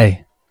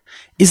today,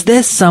 is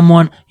there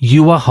someone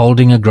you are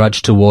holding a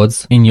grudge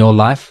towards in your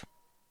life?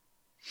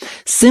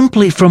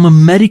 Simply from a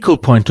medical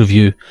point of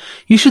view,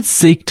 you should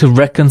seek to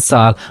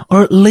reconcile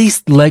or at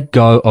least let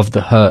go of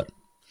the hurt.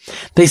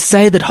 They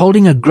say that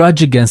holding a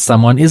grudge against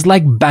someone is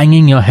like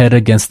banging your head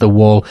against the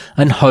wall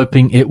and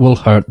hoping it will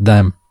hurt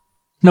them.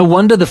 No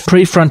wonder the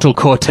prefrontal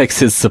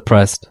cortex is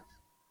suppressed.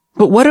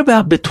 But what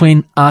about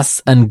between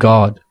us and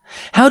God?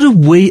 How do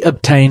we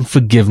obtain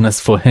forgiveness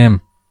for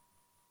Him?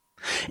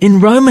 In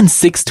Romans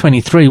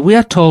 6:23, we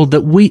are told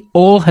that we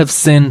all have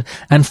sinned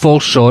and fall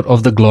short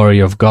of the glory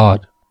of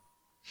God.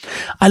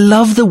 I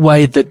love the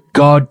way that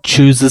God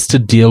chooses to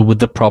deal with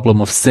the problem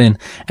of sin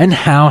and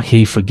how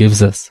He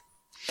forgives us.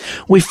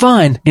 We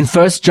find in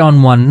 1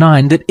 John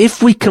 1:9 that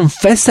if we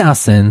confess our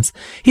sins,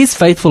 He is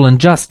faithful and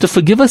just to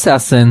forgive us our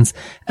sins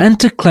and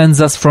to cleanse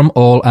us from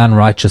all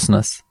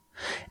unrighteousness.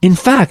 In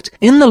fact,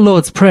 in the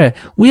Lord's Prayer,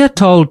 we are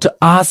told to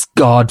ask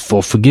God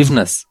for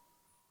forgiveness.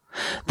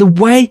 The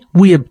way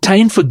we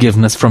obtain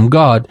forgiveness from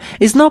God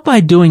is not by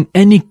doing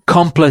any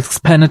complex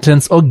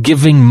penitence or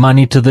giving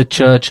money to the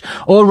church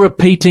or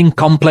repeating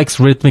complex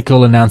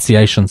rhythmical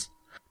enunciations.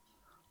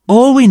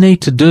 All we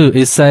need to do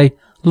is say,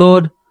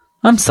 Lord,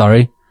 I'm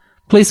sorry,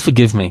 please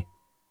forgive me.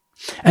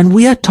 And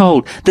we are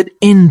told that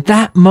in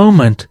that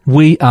moment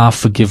we are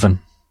forgiven.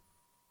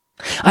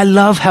 I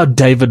love how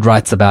David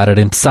writes about it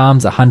in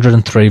Psalms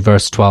 103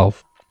 verse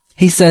 12.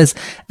 He says,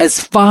 as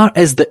far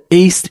as the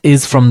east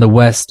is from the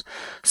west,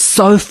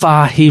 so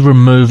far He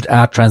removed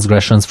our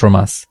transgressions from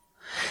us.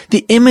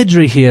 The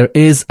imagery here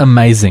is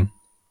amazing.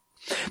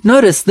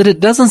 Notice that it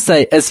doesn't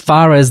say as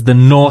far as the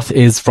north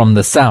is from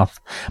the south,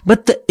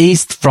 but the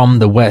east from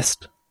the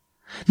west.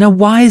 Now,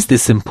 why is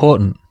this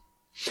important?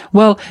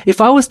 Well,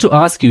 if I was to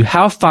ask you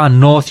how far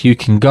north you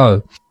can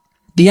go,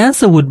 the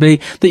answer would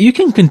be that you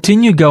can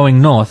continue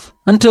going north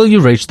until you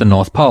reach the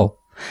North Pole,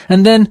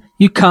 and then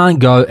you can't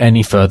go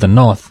any further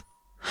north.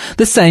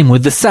 The same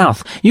with the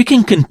south. You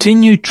can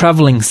continue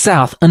traveling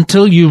south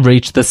until you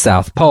reach the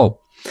South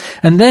Pole.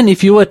 And then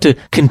if you were to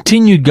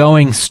continue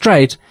going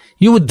straight,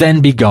 you would then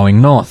be going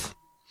north.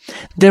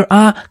 There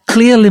are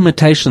clear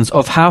limitations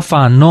of how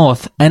far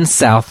north and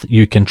south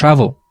you can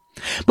travel.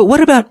 But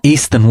what about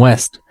east and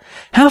west?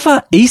 How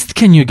far east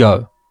can you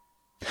go?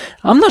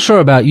 I'm not sure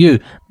about you,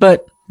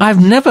 but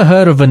I've never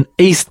heard of an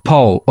east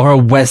pole or a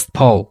west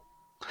pole.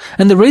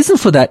 And the reason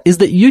for that is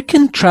that you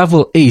can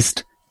travel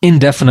east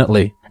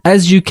indefinitely,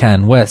 as you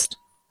can west.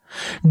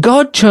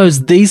 God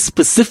chose these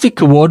specific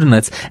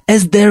coordinates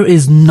as there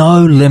is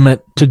no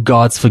limit to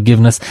God's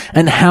forgiveness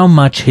and how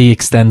much He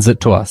extends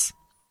it to us.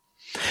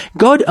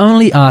 God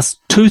only asks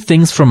two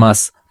things from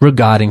us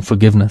regarding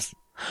forgiveness.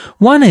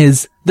 One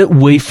is that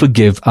we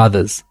forgive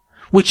others,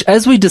 which,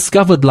 as we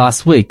discovered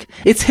last week,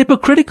 it's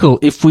hypocritical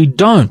if we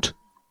don't.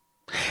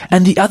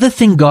 And the other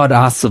thing God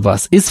asks of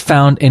us is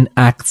found in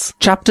Acts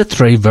chapter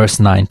 3 verse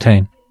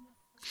 19.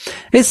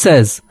 It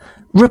says,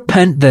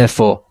 repent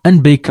therefore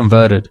and be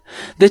converted,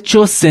 that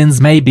your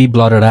sins may be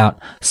blotted out,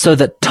 so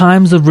that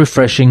times of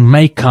refreshing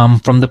may come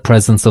from the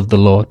presence of the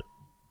Lord.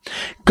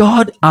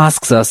 God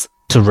asks us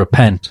to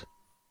repent.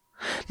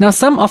 Now,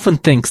 some often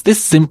think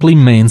this simply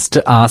means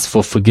to ask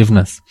for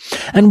forgiveness.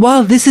 And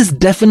while this is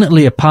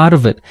definitely a part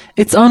of it,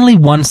 it's only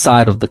one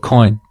side of the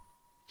coin.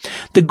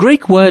 The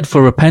Greek word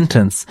for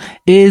repentance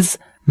is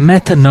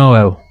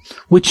metanoeo,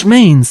 which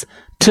means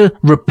to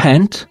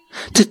repent,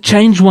 to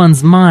change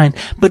one's mind,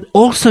 but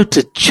also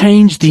to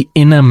change the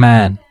inner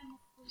man.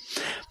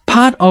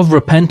 Part of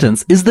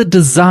repentance is the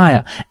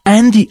desire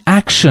and the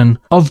action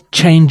of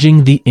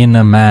changing the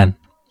inner man.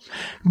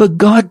 But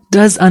God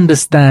does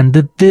understand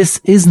that this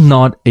is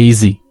not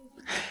easy.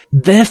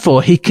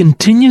 Therefore, He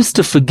continues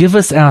to forgive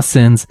us our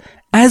sins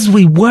as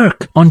we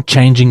work on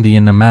changing the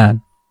inner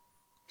man.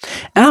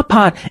 Our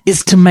part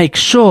is to make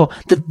sure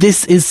that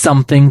this is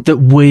something that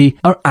we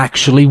are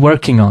actually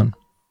working on.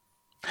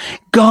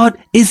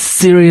 God is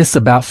serious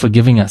about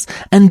forgiving us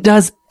and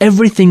does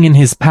everything in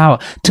His power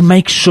to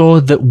make sure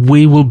that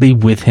we will be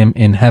with Him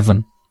in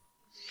heaven.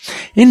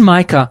 In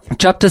Micah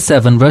chapter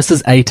 7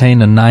 verses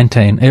 18 and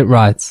 19, it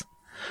writes,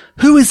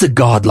 who is a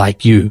God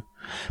like you,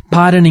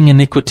 pardoning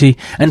iniquity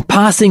and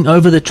passing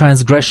over the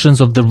transgressions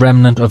of the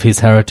remnant of His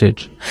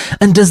heritage,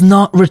 and does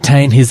not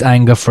retain His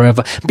anger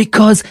forever,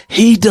 because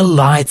He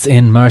delights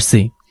in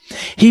mercy.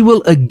 He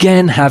will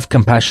again have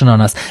compassion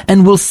on us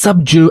and will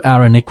subdue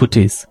our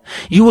iniquities.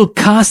 You will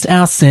cast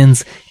our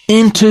sins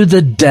into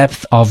the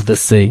depth of the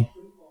sea.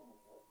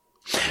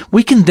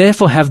 We can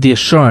therefore have the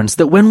assurance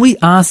that when we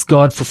ask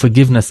God for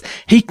forgiveness,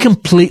 He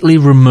completely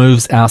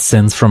removes our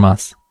sins from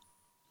us.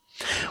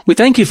 We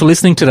thank you for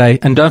listening today,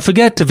 and don't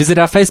forget to visit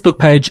our Facebook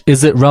page,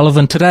 Is It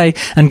Relevant Today,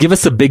 and give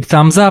us a big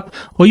thumbs up,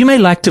 or you may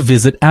like to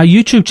visit our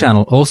YouTube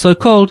channel, also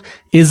called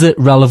Is It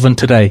Relevant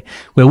Today,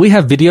 where we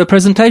have video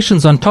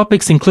presentations on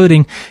topics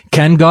including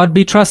Can God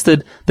Be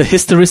Trusted?, the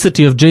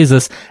historicity of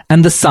Jesus,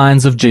 and the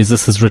signs of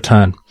Jesus'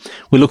 return.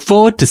 We look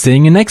forward to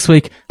seeing you next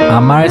week.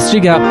 I'm Marius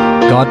Gigao.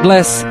 God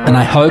bless, and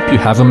I hope you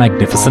have a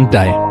magnificent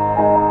day.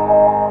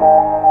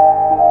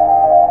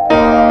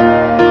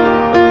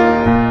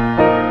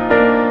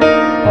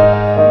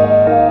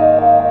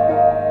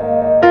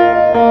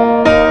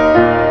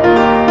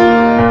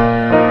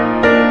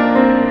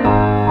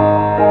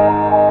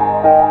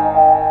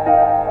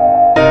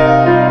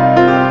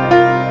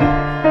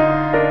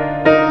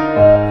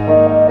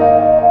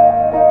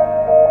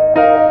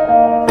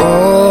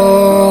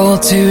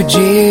 To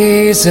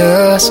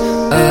Jesus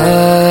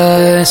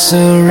I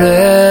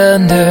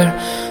surrender,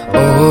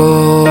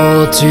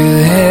 all to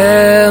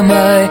Him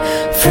I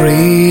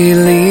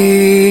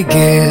freely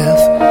give.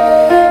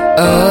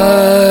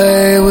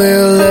 I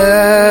will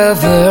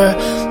ever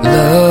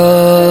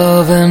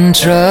love and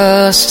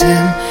trust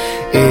Him,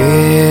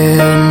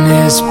 in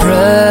His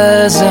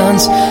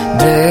presence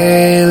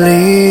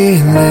daily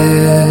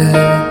live.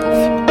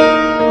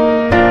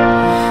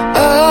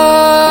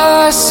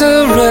 I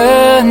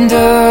surrender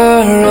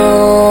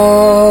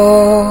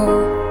all,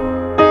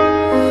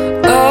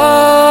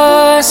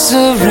 I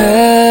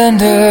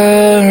surrender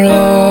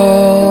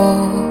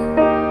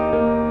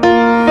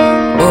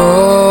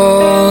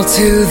all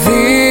to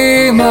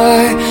Thee,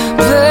 my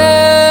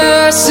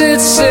blessed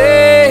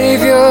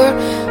Savior.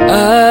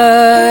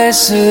 I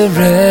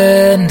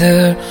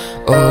surrender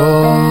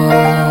all.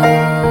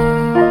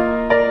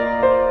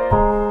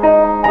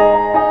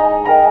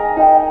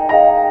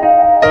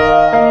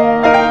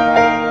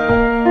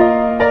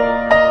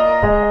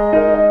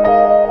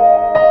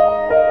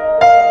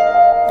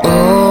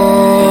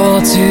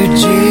 To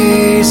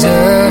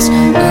Jesus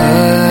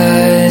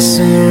I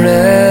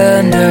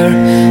surrender,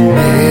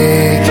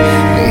 make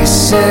me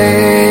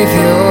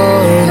Savior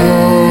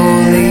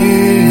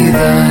wholly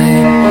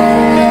Thine.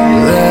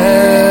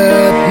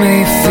 Let me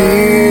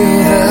feel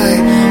Thy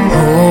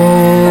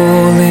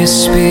Holy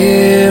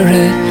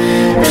Spirit,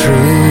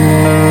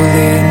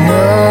 truly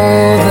know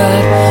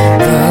that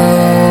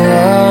Thou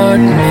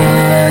art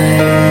mine.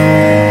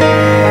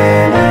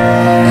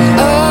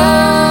 I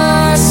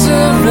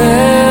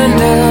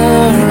surrender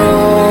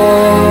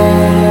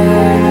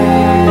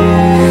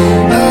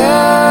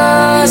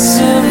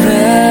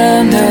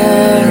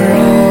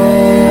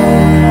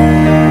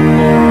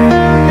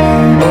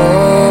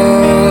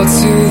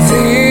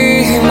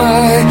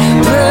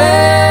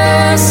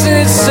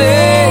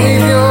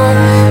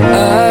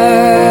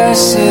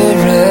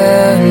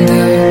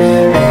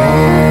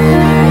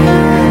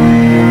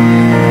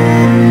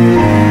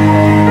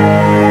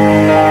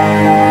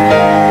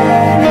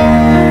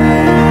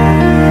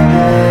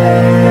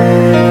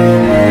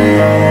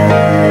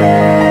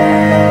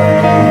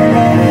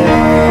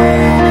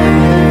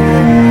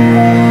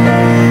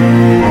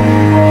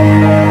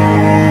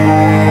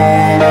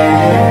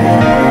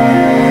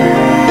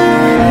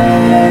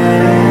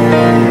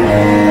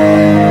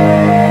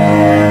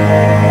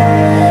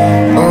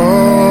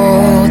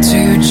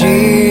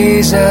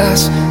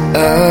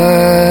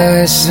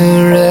I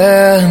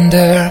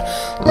surrender,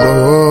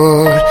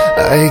 Lord,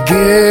 I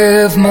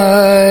give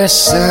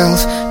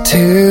myself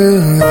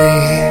to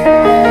Thee.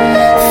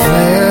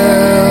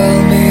 Fill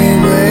me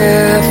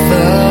with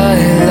Thy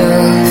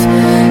love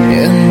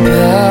and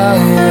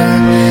power,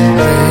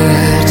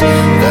 let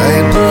Thy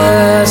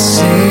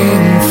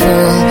blessing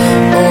fall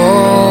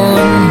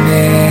on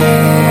me.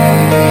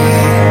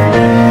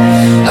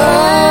 I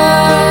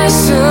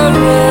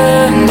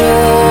surrender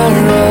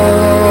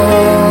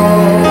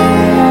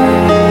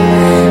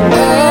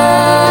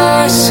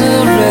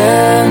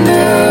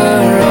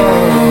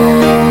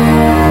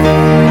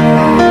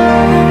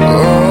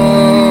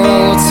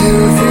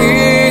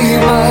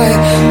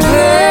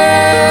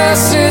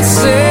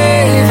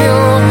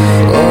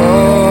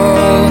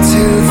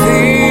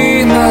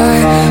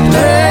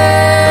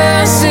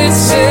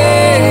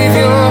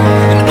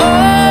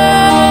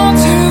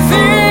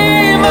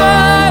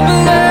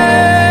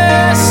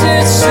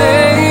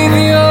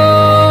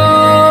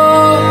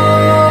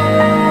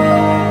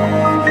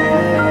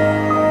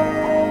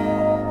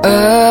I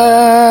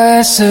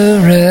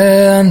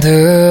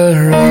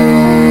surrender all.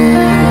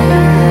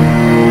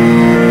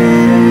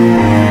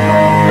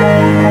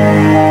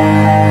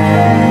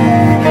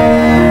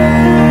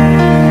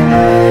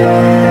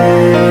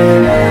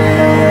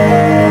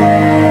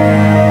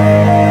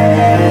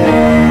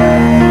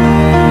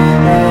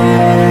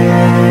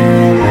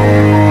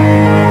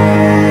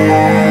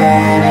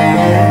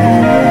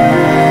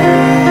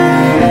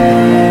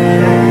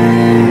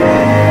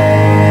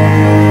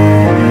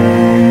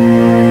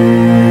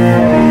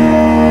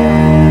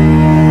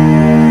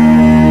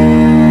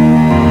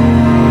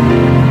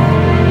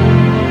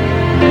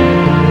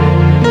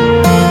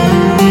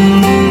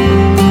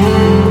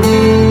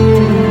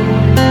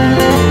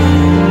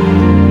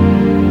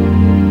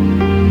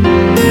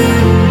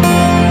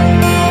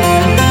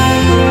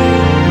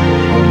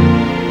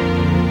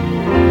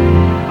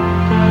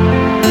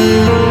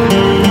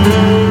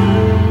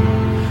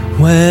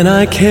 When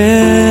I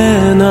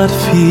cannot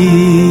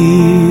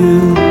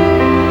feel,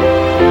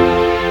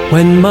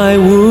 when my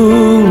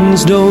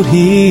wounds don't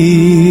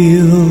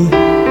heal,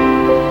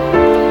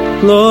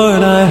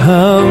 Lord, I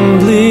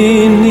humbly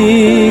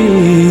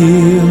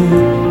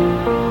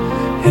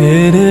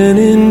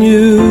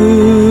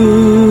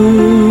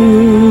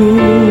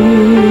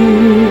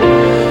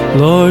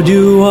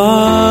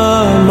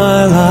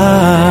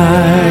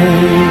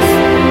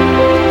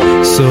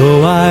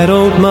I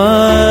don't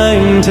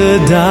mind to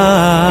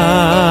die,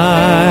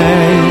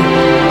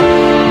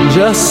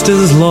 just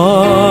as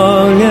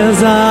long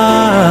as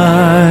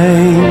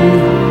I'm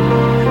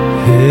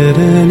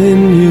hidden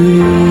in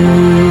you.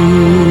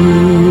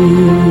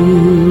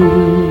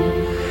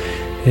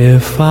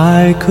 If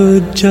I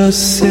could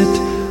just sit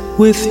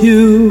with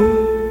you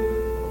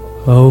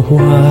a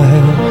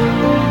while,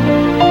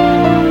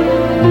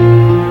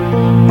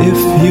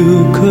 if you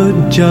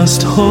could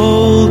just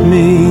hold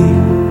me,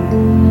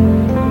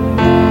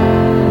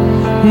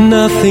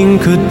 nothing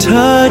could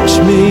touch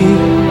me,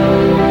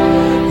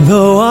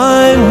 though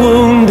I'm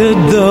wounded,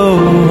 though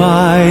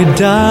I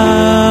die.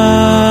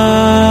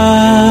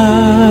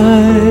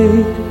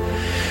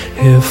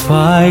 If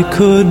I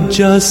could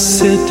just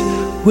sit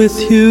with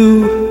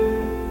you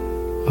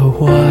a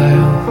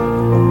while,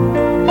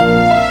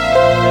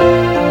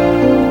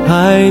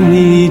 I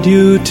need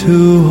you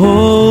to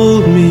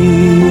hold me,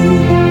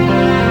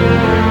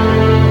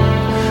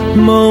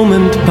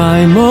 moment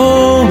by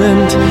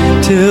moment,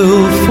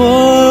 till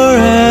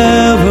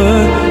forever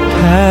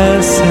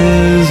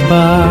passes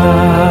by.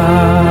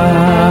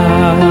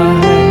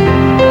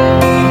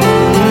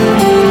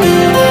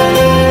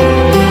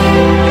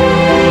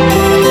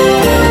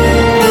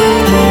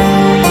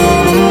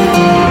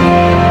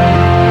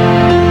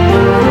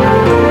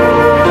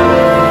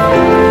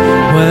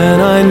 When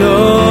I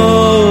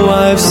know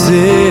I've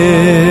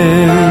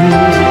sinned,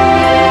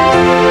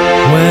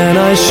 when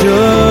I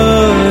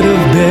should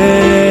have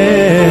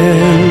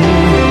been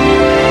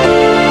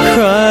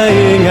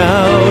crying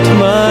out,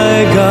 my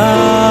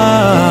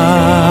God,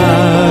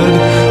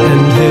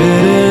 and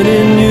hidden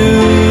in you,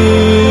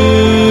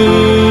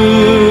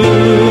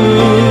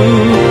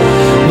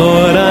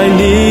 Lord, I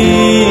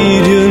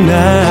need you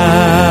now,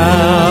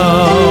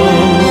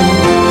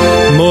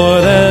 more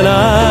than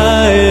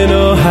I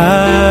know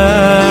how,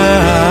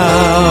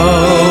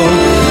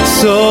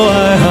 so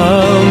I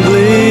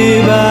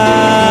humbly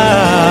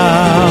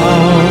bow,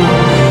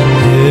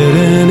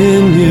 hidden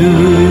in you.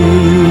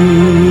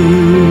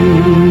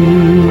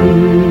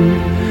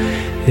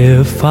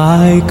 If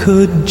I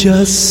could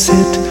just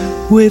sit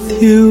with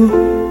you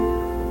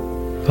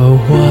a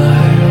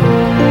while,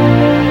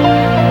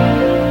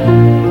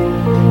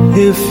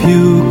 if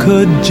you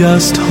could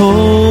just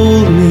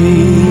hold me,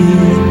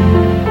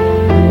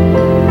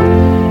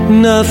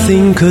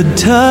 nothing could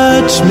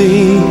touch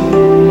me,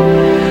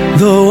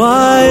 though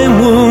I'm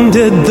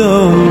wounded,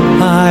 though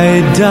I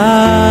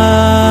die.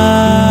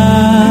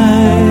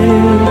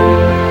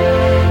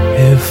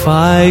 If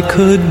I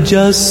could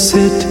just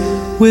sit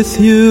with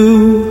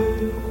you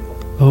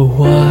a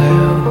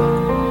while,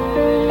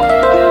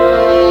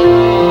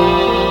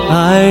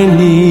 I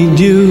need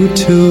you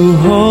to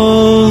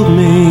hold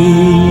me,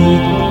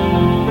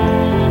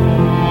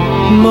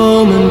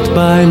 moment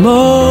by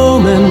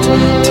moment,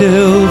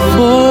 till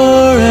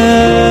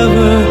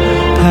forever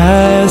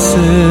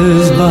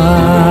passes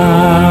by.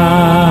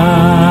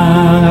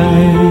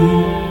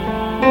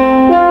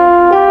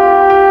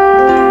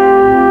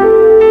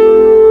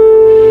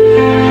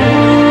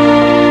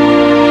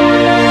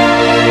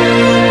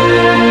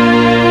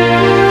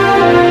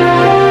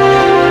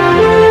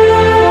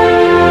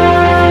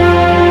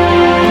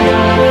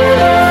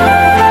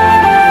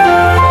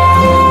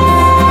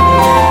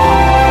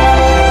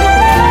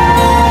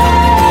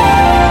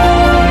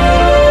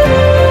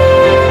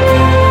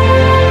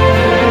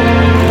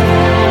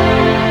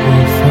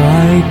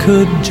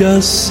 Could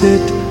just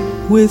sit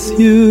with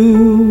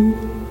you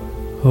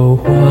a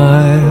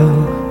while,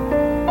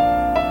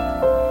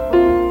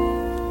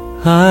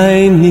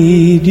 I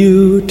need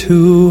you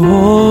to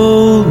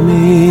hold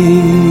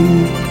me,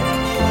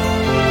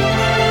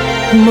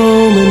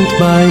 moment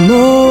by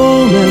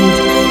moment,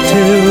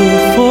 till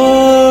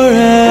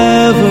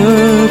forever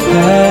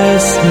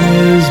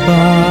passes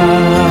by,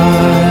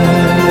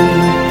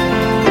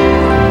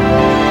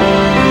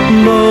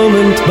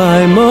 moment by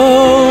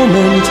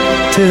moment,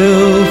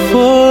 till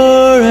forever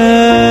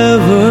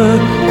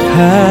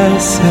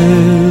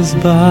passes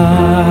by.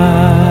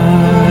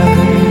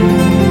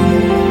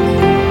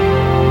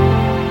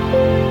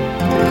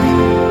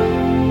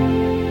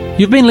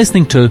 You've been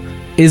listening to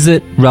Is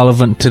It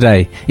Relevant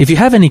Today? If you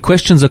have any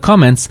questions or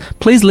comments,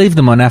 please leave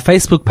them on our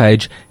Facebook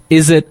page,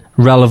 Is It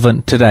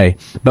Relevant Today?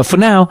 But for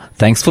now,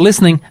 thanks for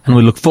listening, and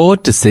we look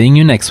forward to seeing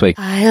you next week.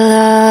 I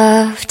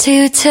love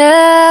to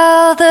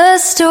tell the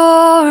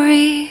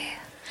story.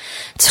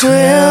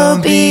 'Twill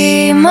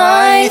be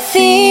my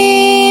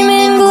theme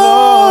in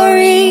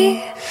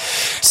glory,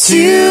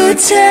 to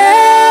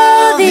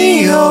tell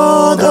the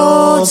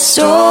old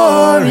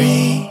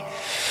story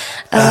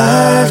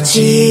of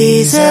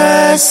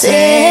Jesus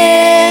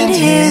and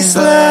His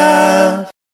love.